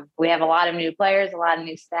 We have a lot of new players, a lot of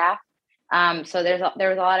new staff. So there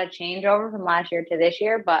was a lot of changeover from last year to this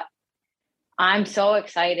year, but I'm so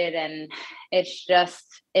excited, and it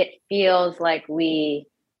feels like we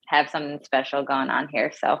have something special going on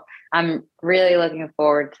here. So I'm really looking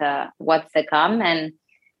forward to what's to come, and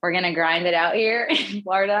we're going to grind it out here in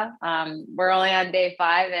Florida. We're only on day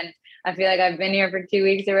 5, and I feel like I've been here for 2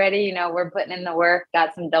 weeks already. We're putting in the work,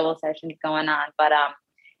 got some double sessions going on, but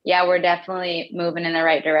yeah, we're definitely moving in the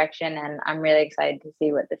right direction, and I'm really excited to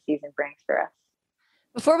see what the season brings for us.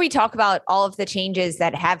 Before we talk about all of the changes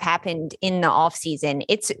that have happened in the offseason,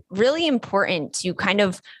 it's really important to kind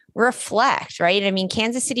of reflect, right? I mean,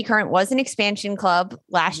 Kansas City Current was an expansion club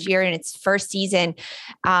last year in its first season.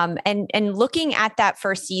 And looking at that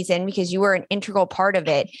first season, because you were an integral part of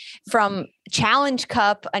it, from Challenge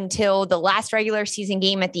Cup until the last regular season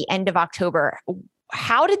game at the end of October,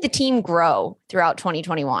 how did the team grow throughout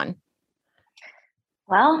 2021?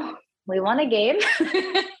 Well, we won a game.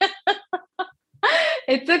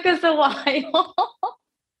 It took us a while.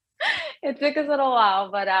 But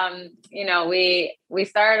we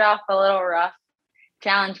started off a little rough.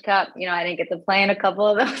 Challenge Cup, I didn't get to play in a couple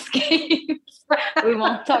of those games. We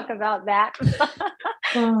won't talk about that.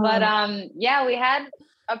 But yeah, we had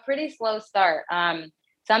a pretty slow start.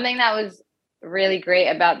 Something that was really great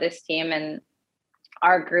about this team and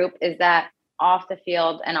our group is that off the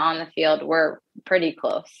field and on the field, we're pretty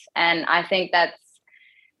close. And I think that's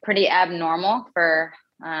pretty abnormal for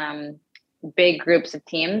big groups of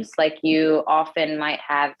teams. Like, you often might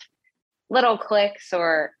have little cliques,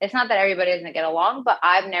 or it's not that everybody doesn't get along, but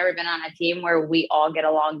I've never been on a team where we all get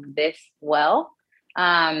along this well.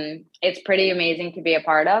 It's pretty amazing to be a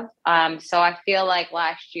part of. So I feel like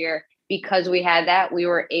last year, because we had that, we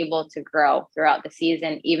were able to grow throughout the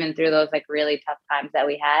season, even through those like really tough times that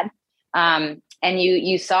we had. And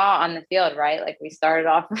you saw on the field, right? Like, we started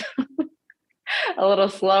off a little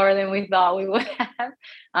slower than we thought we would have,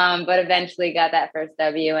 but eventually got that first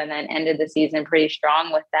W, and then ended the season pretty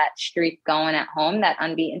strong with that streak going at home, that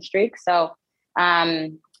unbeaten streak. So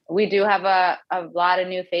we do have a lot of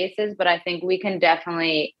new faces, but I think we can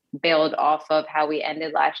definitely build off of how we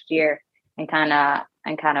ended last year and kind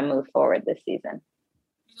of move forward this season.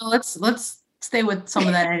 Let's stay with some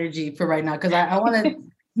of that energy for right now, because I want to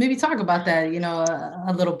maybe talk about that,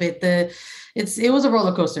 a little bit. It was a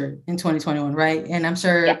roller coaster in 2021, right? And I'm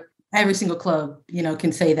sure every single club,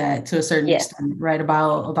 can say that to a certain extent, right,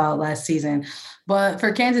 about last season. But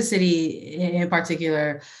for Kansas City in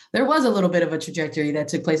particular, there was a little bit of a trajectory that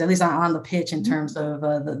took place, at least on the pitch, in terms of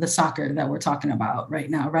the soccer that we're talking about right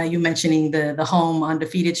now, right? You mentioning the home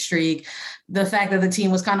undefeated streak, the fact that the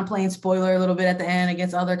team was kind of playing spoiler a little bit at the end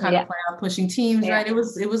against other kind of playoff pushing teams, right? It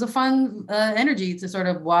was a fun energy to sort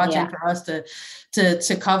of watch and for us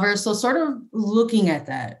to cover. So sort of looking at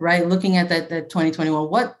that, right? Looking at that 2021,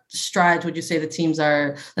 what strides would you say the team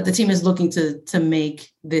is looking to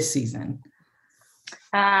make this season?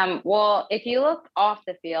 Well, if you look off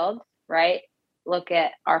the field, right, look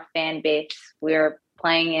at our fan base. We're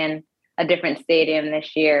playing in a different stadium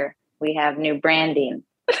this year. We have new branding.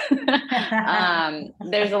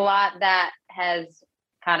 There's a lot that has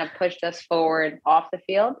kind of pushed us forward off the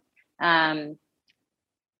field. And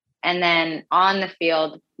then on the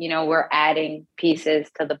field, we're adding pieces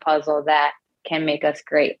to the puzzle that can make us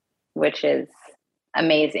great, which is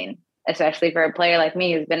amazing, especially for a player like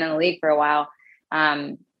me who's been in the league for a while.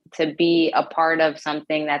 To be a part of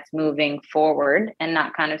something that's moving forward and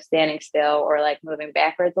not kind of standing still or like moving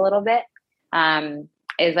backwards a little bit,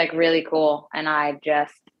 is like really cool. And I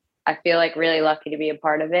feel like really lucky to be a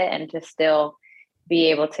part of it and to still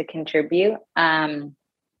be able to contribute.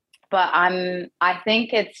 but I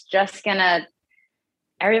think it's just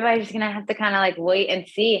everybody's just gonna have to kind of like wait and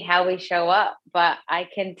see how we show up. But I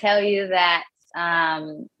can tell you that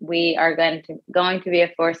we are going to be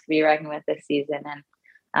a force to be reckoned with this season.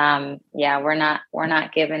 And yeah, we're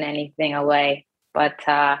not giving anything away, but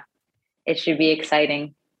it should be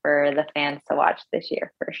exciting for the fans to watch this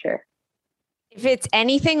year for sure. If it's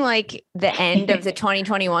anything like the end of the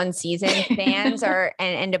 2021 season, fans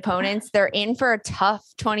and opponents, they're in for a tough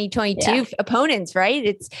 2022 opponents, right?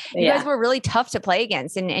 You guys were really tough to play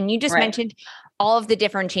against. And you just mentioned all of the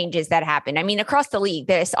different changes that happened. I mean, across the league,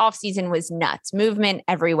 this offseason was nuts, movement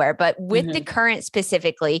everywhere. But with the Current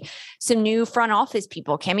specifically, some new front office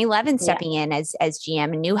people, Cami Levin stepping in as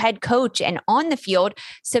GM, a new head coach, and on the field,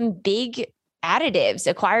 some big additives,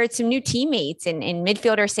 acquired some new teammates in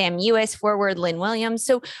midfielder Sam Ewis, forward Lynn Williams.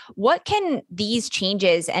 So what can these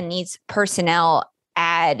changes and these personnel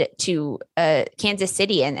add to Kansas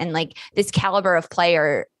City and like this caliber of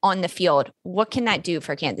player on the field? What can that do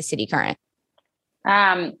for Kansas City Current?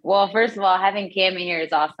 Well, first of all, having Cami here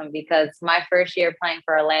is awesome because my first year playing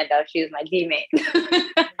for Orlando, she was my teammate.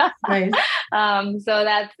 Nice. So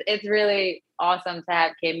it's really awesome to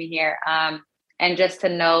have Cami here. And just to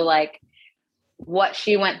know like what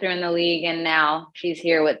she went through in the league, and now she's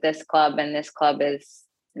here with this club, and this club is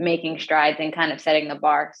making strides and kind of setting the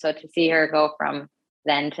bar. So to see her go from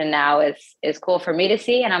then to now is cool for me to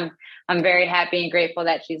see. And I'm very happy and grateful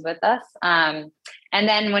that she's with us. And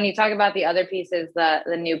then when you talk about the other pieces,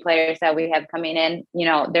 the new players that we have coming in, you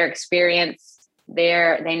know, their experience,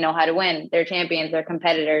 they know how to win. They're champions, they're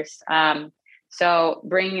competitors. So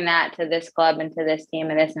bringing that to this club and to this team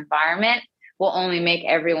and this environment will only make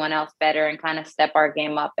everyone else better and kind of step our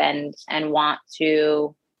game up and want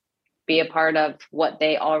to be a part of what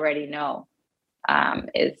they already know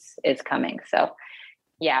is coming. So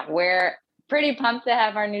yeah, we're pretty pumped to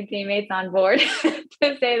have our new teammates on board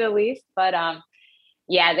to say the least, but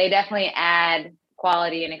yeah, they definitely add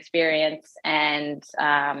quality and experience, and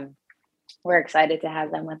we're excited to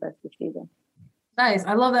have them with us this season. Nice.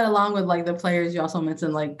 I love that. Along with like the players, you also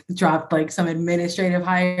mentioned like dropped like some administrative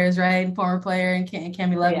hires, right? Former player and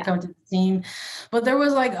Cami Levin coming to the team, but there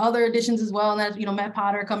was like other additions as well. And that, you know, Matt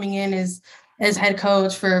Potter coming in as head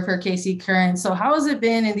coach for KC Current. So how has it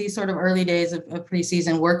been in these sort of early days of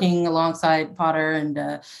preseason working alongside Potter, and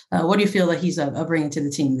what do you feel that he's bringing to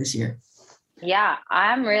the team this year? Yeah,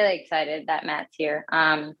 I'm really excited that Matt's here.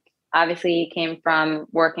 Obviously he came from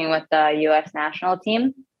working with the U.S. national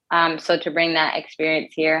team. So to bring that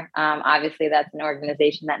experience here, obviously that's an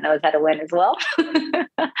organization that knows how to win as well.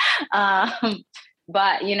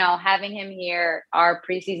 But, you know, having him here, our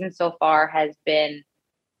preseason so far has been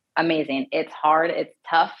amazing. It's hard. It's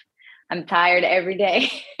tough. I'm tired every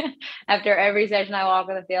day. After every session I walk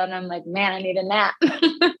on the field and I'm like, man, I need a nap.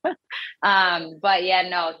 But yeah,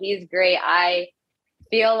 no, he's great. I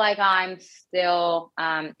feel like I'm still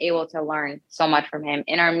able to learn so much from him.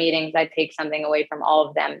 In our meetings, I take something away from all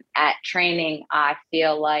of them. At training, I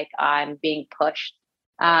feel like I'm being pushed,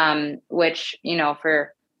 which, you know,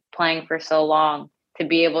 for playing for so long, to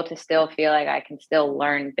be able to still feel like I can still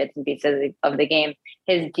learn bits and pieces of the game.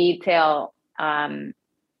 His detail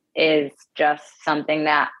is just something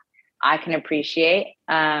that I can appreciate,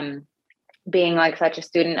 being like such a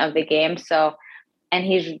student of the game. So, and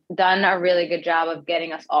he's done a really good job of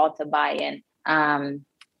getting us all to buy in,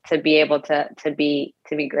 to be able to be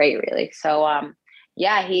great, really. So,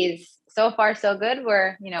 yeah, he's so far so good.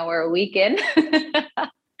 We're a week in.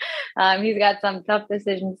 He's got some tough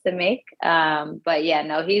decisions to make, but yeah,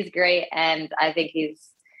 no, he's great, and I think he's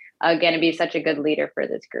going to be such a good leader for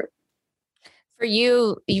this group. For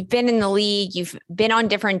you, you've been in the league, you've been on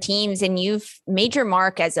different teams, and you've made your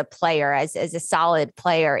mark as a player, as a solid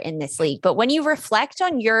player in this league. But when you reflect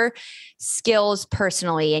on your skills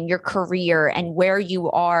personally and your career and where you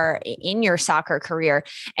are in your soccer career,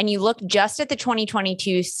 and you look just at the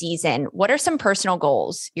 2022 season, what are some personal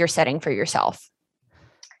goals you're setting for yourself?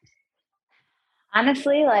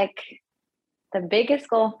 Honestly, like the biggest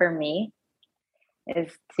goal for me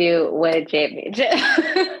is to win a championship.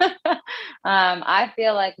 I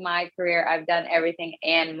feel like my career, I've done everything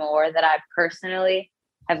and more that I personally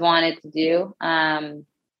have wanted to do.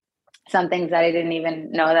 Some things that I didn't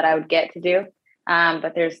even know that I would get to do.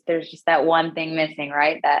 But there's just that one thing missing,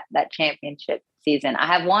 right? That championship season. I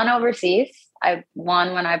have won overseas. I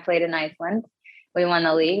won when I played in Iceland. We won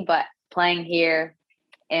the league, but playing here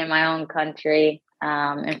in my own country,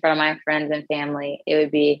 in front of my friends and family, it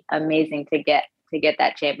would be amazing to get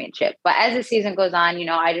that championship. But as the season goes on,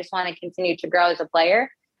 I just want to continue to grow as a player.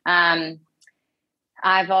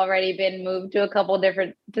 I've already been moved to a couple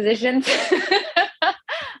different positions.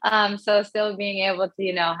 So still being able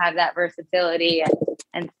to, have that versatility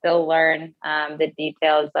and still learn the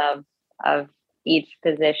details of each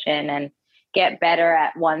position and get better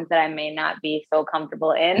at ones that I may not be so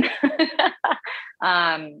comfortable in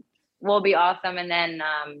will be awesome. And then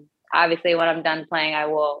obviously when I'm done playing, I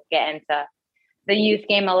will get into the youth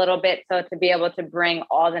game a little bit. So to be able to bring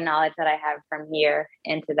all the knowledge that I have from here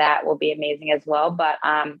into that will be amazing as well. But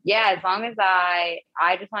as long as I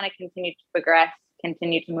just want to continue to progress,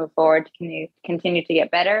 continue to move forward, continue to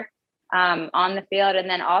get better on the field. And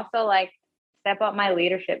then also like step up my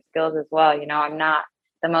leadership skills as well. I'm not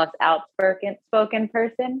the most outspoken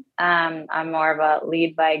person. I'm more of a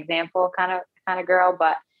lead by example kind of girl,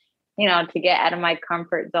 but to get out of my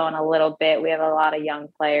comfort zone a little bit, we have a lot of young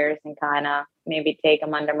players and kind of maybe take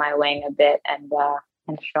them under my wing a bit and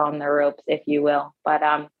show them the ropes, if you will. But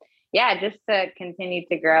just to continue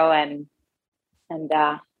to grow and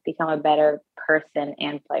become a better person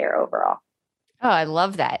and player overall. Oh, I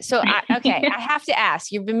love that. So, I have to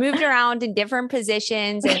ask, you've been moved around in different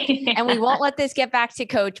positions and we won't let this get back to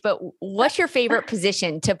coach, but what's your favorite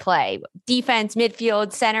position to play? Defense,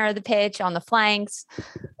 midfield, center of the pitch, on the flanks?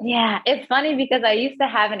 Yeah, it's funny because I used to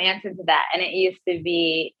have an answer to that. And it used to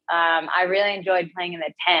be, I really enjoyed playing in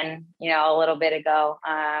the 10, a little bit ago.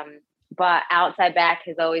 But outside back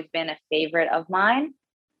has always been a favorite of mine.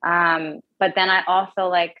 But then I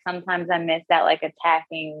also sometimes I miss that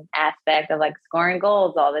attacking aspect of scoring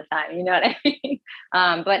goals all the time. You know what I mean?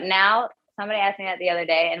 But now somebody asked me that the other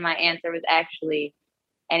day and my answer was actually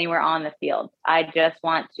anywhere on the field. I just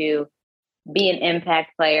want to be an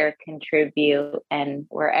impact player, contribute, and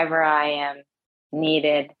wherever I am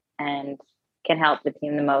needed and can help the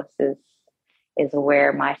team the most is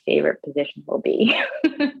where my favorite position will be.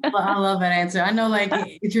 Well, I love that answer. I know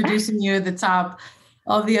introducing you at the top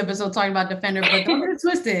of the episode talking about defender, but don't get it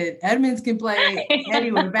twisted. Edmonds can play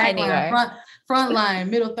anywhere, back line, front line,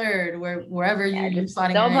 middle third, wherever you're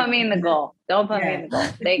sliding. Don't put me in the goal. Don't put me in the goal.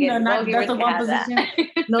 They get that's the one position.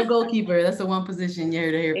 No goalkeeper. That's the one position you're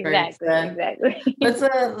here to hear exactly, first. Exactly.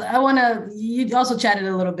 But you also chatted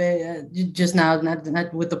a little bit just now,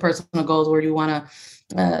 not with the personal goals, where you want to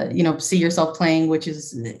see yourself playing, which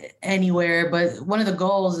is anywhere. But one of the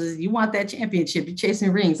goals is you want that championship. You're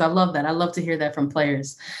chasing rings. I love that. I love to hear that from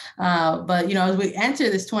players. But as we enter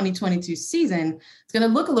this 2022 season, it's going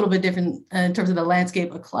to look a little bit different in terms of the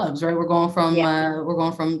landscape of clubs, right? We're going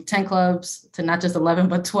from 10 clubs to not just 11,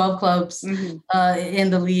 but 12 clubs in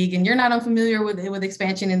the league. And you're not unfamiliar with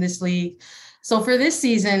expansion in this league. So for this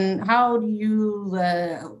season, how do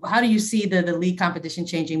you see the league competition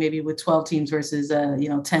changing, maybe with 12 teams versus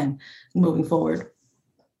 10 moving forward?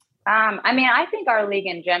 I think our league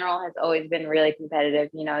in general has always been really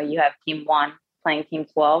competitive. You have team 1 playing team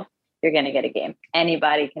 12, you're going to get a game.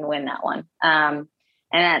 Anybody can win that one.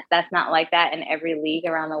 And that's not like that in every league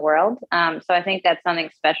around the world. So I think that's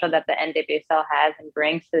something special that the NWSL has and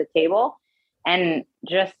brings to the table. And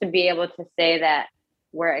just to be able to say that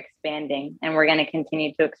we're expanding and we're going to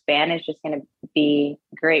continue to expand is just going to be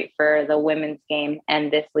great for the women's game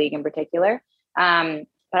and this league in particular. But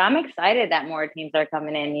I'm excited that more teams are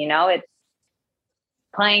coming in. It's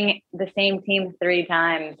playing the same team 3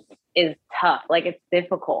 times is tough. It's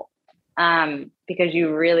difficult because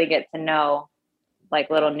you really get to know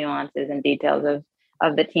little nuances and details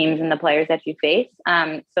of the teams and the players that you face.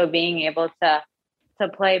 So being able to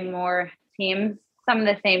play more teams, some of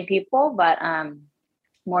the same people, but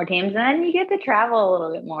more teams, and then you get to travel a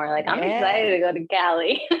little bit more. I'm excited to go to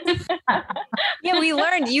Cali. Yeah, we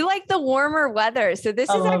learned you like the warmer weather, so this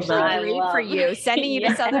is actually great for you. Sending you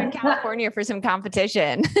to Southern California for some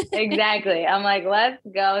competition. Exactly. I'm let's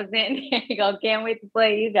go, San Diego. Can't wait to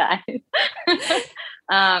play you guys.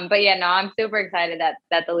 But I'm super excited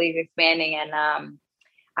that the league's expanding, and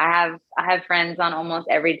I have friends on almost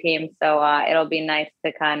every team, so it'll be nice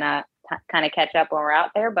to kind of catch up when we're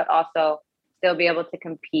out there, but also still be able to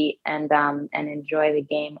compete and enjoy the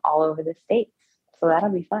game all over the States. So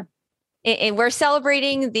that'll be fun. And we're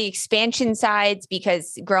celebrating the expansion sides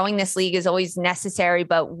because growing this league is always necessary.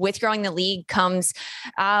 But with growing the league comes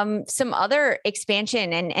some other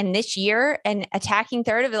expansion. And this year, and attacking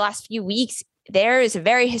third of the last few weeks, there is a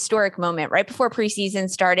very historic moment right before preseason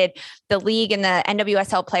started. The league and the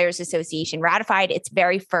NWSL Players Association ratified its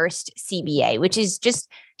very first CBA, which is just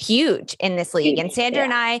huge in this league. And Sandra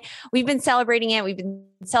and I, we've been celebrating it. We've been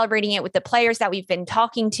celebrating it with the players that we've been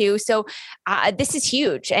talking to. So this is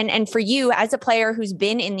huge. And for you as a player who's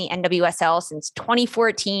been in the NWSL since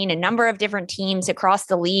 2014, a number of different teams across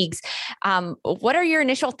the leagues, what are your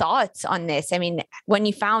initial thoughts on this? I mean, when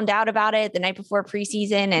you found out about it the night before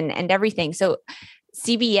preseason and everything. So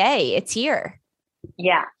CBA, it's here.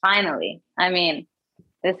 Yeah, finally. I mean,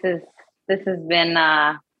 this has been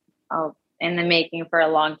in the making for a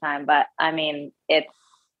long time, but I mean, it's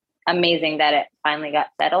amazing that it finally got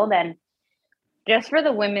settled. And just for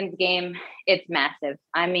the women's game, it's massive.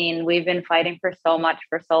 I mean, we've been fighting for so much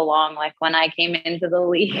for so long. Like when I came into the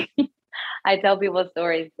league, I tell people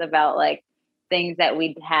stories about like things that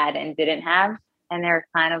we had and didn't have. And they're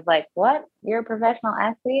kind of like, what? You're a professional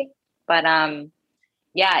athlete? But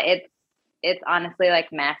yeah, it's honestly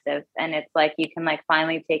like massive. And it's like you can like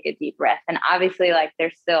finally take a deep breath. And obviously, like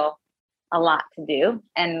there's still a lot to do.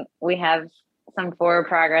 And we have some forward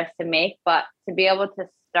progress to make, but to be able to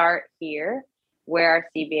start here where our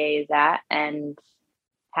CBA is at and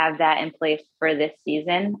have that in place for this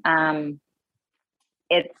season,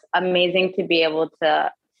 it's amazing to be able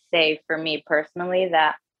to say for me personally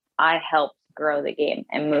that I helped grow the game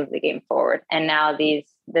and move the game forward. And now this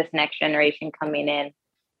next generation coming in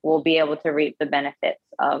will be able to reap the benefits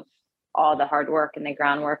of all the hard work and the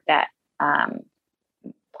groundwork that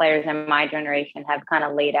players in my generation have kind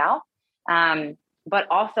of laid out. But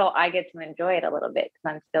also I get to enjoy it a little bit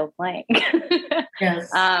because I'm still playing.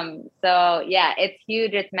 Yes. So yeah, it's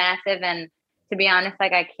huge. It's massive. And to be honest,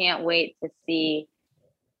 like I can't wait to see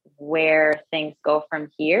where things go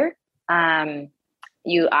from here.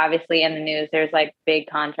 You obviously in the news, there's like big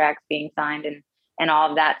contracts being signed and all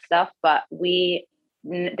of that stuff, but we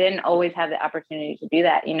didn't always have the opportunity to do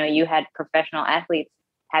that. You know, you had professional athletes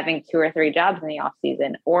having 2 or 3 jobs in the off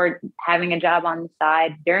season or having a job on the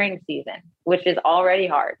side during season, which is already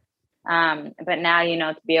hard. But now, you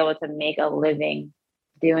know, to be able to make a living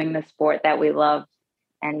doing the sport that we love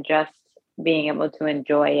and just being able to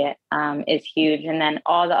enjoy it is huge. And then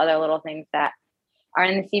all the other little things that are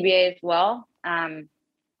in the CBA as well.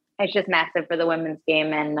 It's just massive for the women's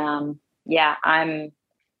game. And yeah, I'm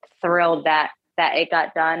thrilled that it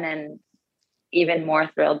got done and even more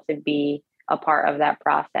thrilled to be a part of that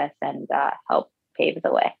process and help pave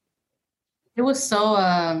the way. It was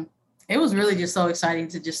so, it was really just so exciting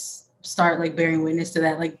to just start like bearing witness to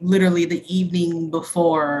that, like literally the evening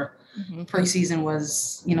before preseason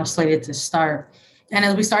was, you know, slated to start. And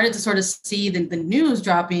as we started to sort of see the news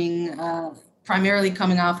dropping, primarily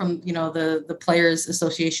coming out from, you know, the Players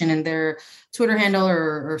Association and their Twitter handle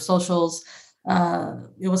or socials,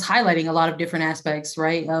 it was highlighting a lot of different aspects,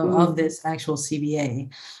 right, of this actual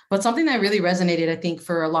CBA. But something that really resonated, I think,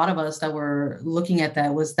 for a lot of us that were looking at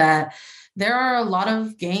that was that there are a lot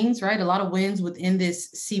of gains, right, a lot of wins within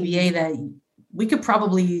this CBA that we could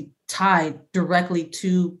probably tie directly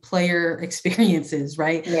to player experiences,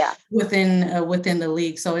 right? Yeah. Within the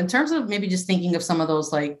league. So in terms of maybe just thinking of some of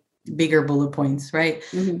those like bigger bullet points, right?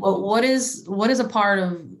 Well, what is a part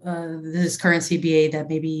of this current CBA that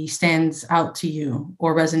maybe stands out to you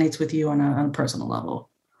or resonates with you on a personal level?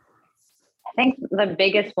 I think the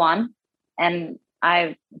biggest one, and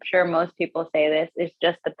I'm sure most people say this, is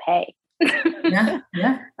just the pay. Yeah.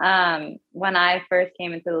 When I first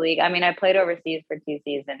came into the league, I mean, I played overseas for 2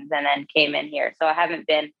 seasons and then came in here. So I haven't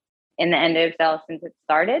been in the NWSL since it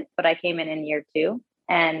started, but I came in year 2.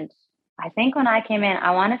 And I think when I came in,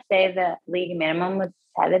 I want to say the league minimum was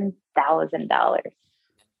 $7,000.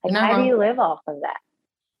 Like, how do you live off of that?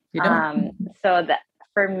 You don't. So that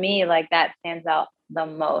for me, like that stands out the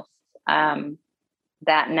most.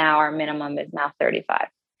 That now our minimum is now 35,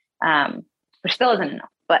 which still isn't enough,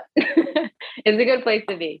 but it's a good place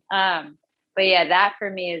to be. But yeah, that for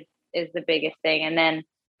me is the biggest thing. And then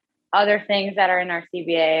other things that are in our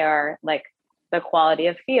CBA are like the quality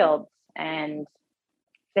of fields and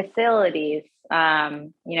facilities.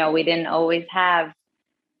 You know, we didn't always have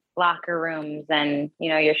locker rooms, and you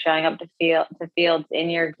know, you're showing up to fields in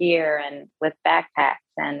your gear and with backpacks,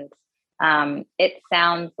 and it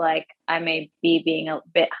sounds like I may be being a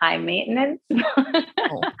bit high maintenance,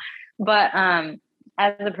 but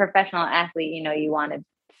as a professional athlete, you know, you want to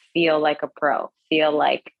feel like a pro, feel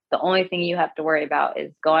like the only thing you have to worry about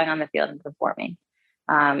is going on the field and performing,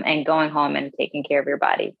 and going home and taking care of your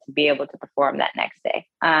body to be able to perform that next day.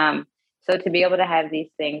 So to be able to have these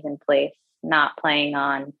things in place, not playing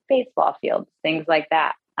on baseball fields, things like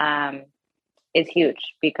that, is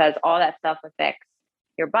huge, because all that stuff affects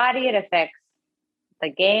your body. It affects the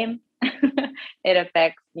game. It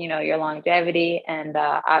affects, you know, your longevity and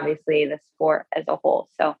obviously the sport as a whole.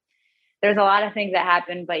 So there's a lot of things that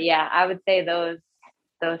happen, but yeah, I would say those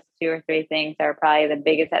 2 or 3 things are probably the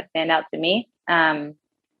biggest that stand out to me.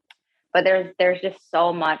 But there's just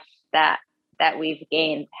so much that we've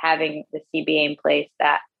gained having the CBA in place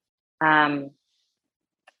that,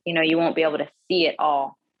 you know, you won't be able to see it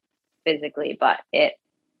all physically, but it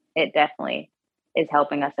definitely is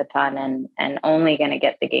helping us a ton and only going to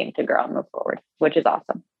get the game to grow and move forward, which is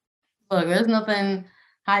awesome. Look, there's nothing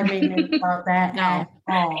high maintenance about that at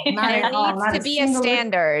all. Not at all. It needs to be a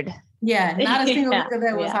standard. Yeah, not a single liquor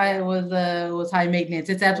that was high maintenance.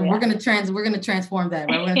 It's absolutely we're gonna transform that.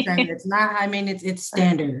 Right? We're gonna transform it's not high maintenance. It's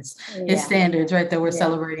standards. It's standards, right? That we're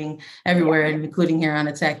celebrating everywhere, including here on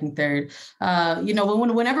Attacking Third.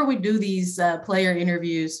 Whenever we do these player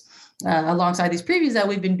interviews. Alongside these previews that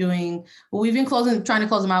we've been doing, we've been trying to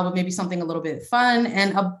close them out with maybe something a little bit fun.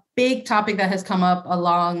 And a big topic that has come up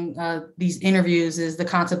along these interviews is the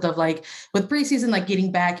concept of like with preseason, like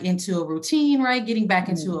getting back into a routine, right? Getting back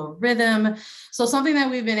into a rhythm. So something that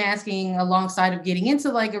we've been asking alongside of getting into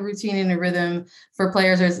like a routine and a rhythm for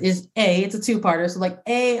players is A, it's a two-parter. So like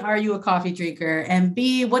A, are you a coffee drinker? And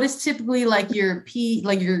B, what is typically like your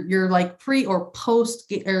like pre or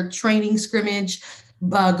post or training scrimmage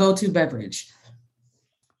go-to beverage?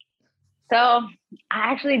 So I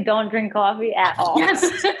actually don't drink coffee at all.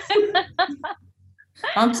 Yes.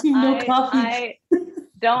 I'm team no coffee. I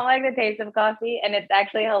don't like the taste of coffee. And it's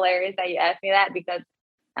actually hilarious that you asked me that because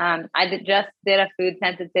I just did a food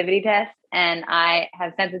sensitivity test and I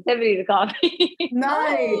have sensitivity to coffee.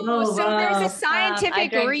 Nice. So there's a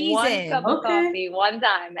scientific reason. One cup of coffee one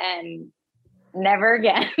time and never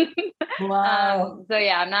again. Wow. So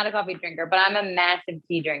yeah, I'm not a coffee drinker, but I'm a massive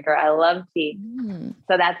tea drinker. I love tea.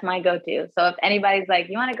 So that's my go-to. So if anybody's like,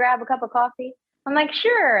 you want to grab a cup of coffee? I'm like,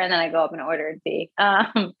 sure. And then I go up and order a tea.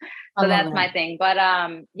 So that's my thing. But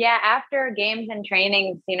after games and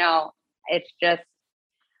trainings, it's just,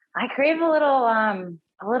 I crave a little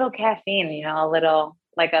caffeine, a little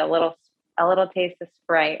taste of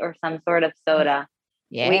Sprite or some sort of soda.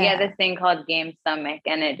 Yeah. We get this thing called game stomach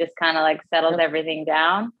and it just kind of like settles everything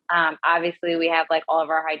down. Obviously we have like all of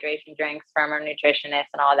our hydration drinks from our nutritionist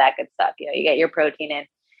and all that good stuff. You get your protein in,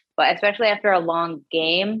 but especially after a long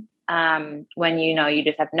game, when, you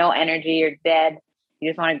just have no energy, you're dead. You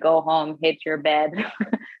just want to go home, hit your bed.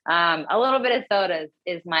 A little bit of soda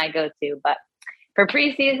is my go-to, but for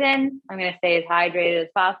preseason, I'm going to stay as hydrated as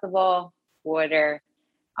possible. Water,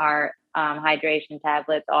 our hydration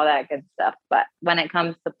tablets, all that good stuff. But when it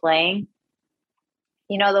comes to playing,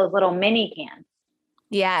 those little mini cans.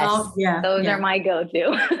 Yes. Oh, yeah. Those are my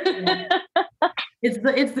go-to. It's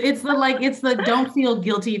the don't feel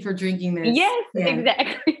guilty for drinking this. Yes,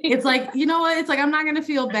 exactly. It's like, you know what? It's like, I'm not going to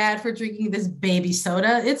feel bad for drinking this baby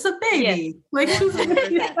soda. It's a baby. Yes.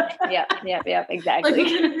 Yep, exactly. Like,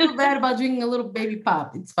 who's going to feel bad about drinking a little baby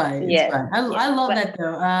pop? It's fine. It's fine. I love that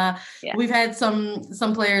though. We've had some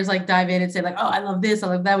players like dive in and say like, oh, I love this. I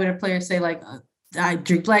love that. We had players say like, I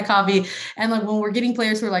drink black coffee. And like when we're getting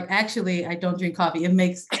players who are like, actually, I don't drink coffee. It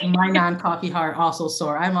makes my non-coffee heart also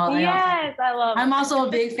sore. I love it. I'm also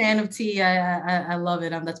a big fan of tea. I love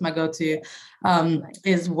it. That's my go-to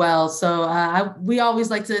as well. So we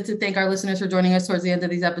always like to thank our listeners for joining us towards the end of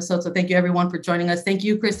these episodes. So thank you everyone for joining us. Thank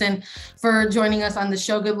you, Kristen, for joining us on the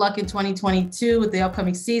show. Good luck in 2022 with the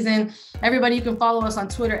upcoming season. Everybody, you can follow us on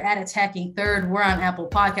Twitter at Attacking Third. We're on Apple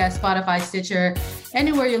Podcasts, Spotify, Stitcher,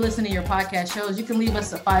 anywhere you listen to your podcast shows. You can leave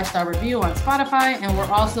us a 5-star review on Spotify, and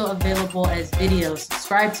we're also available as videos.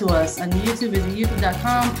 Subscribe to us on YouTube at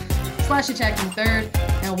youtube.com/Attacking Third,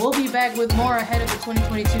 and we'll be back with more ahead of the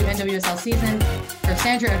 2022 NWSL season. For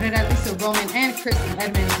Sandra Herrera, Lisa Roman, and Kristen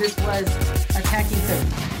Edmonds, this was Attacking Third.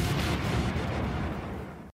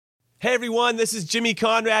 Hey everyone, this is Jimmy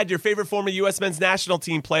Conrad, your favorite former U.S. men's national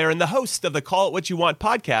team player and the host of the Call It What You Want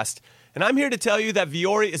podcast. And I'm here to tell you that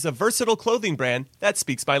Vuori is a versatile clothing brand that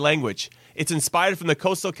speaks my language. It's inspired from the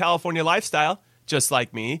coastal California lifestyle, just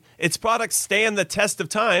like me. Its products stand the test of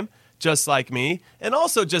time, just like me. And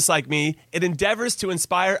also just like me, it endeavors to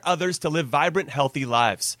inspire others to live vibrant, healthy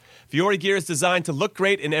lives. Vuori gear is designed to look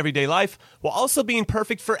great in everyday life while also being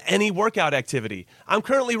perfect for any workout activity. I'm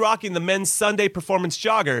currently rocking the men's Sunday Performance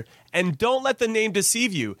Jogger, and don't let the name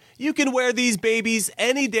deceive you. You can wear these babies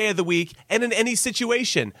any day of the week and in any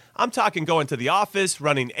situation. I'm talking going to the office,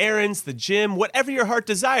 running errands, the gym, whatever your heart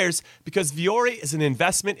desires, because Vuori is an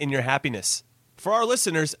investment in your happiness. For our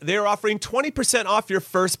listeners, they are offering 20% off your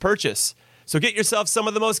first purchase. So get yourself some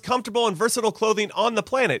of the most comfortable and versatile clothing on the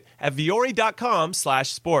planet at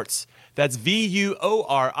vuori.com/sports. That's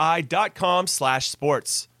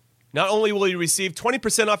VUORI.com/sports. Not only will you receive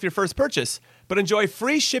 20% off your first purchase, but enjoy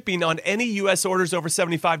free shipping on any U.S. orders over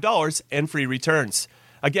 $75 and free returns.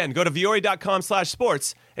 Again, go to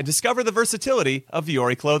vuori.com/sports and discover the versatility of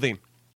Vuori clothing.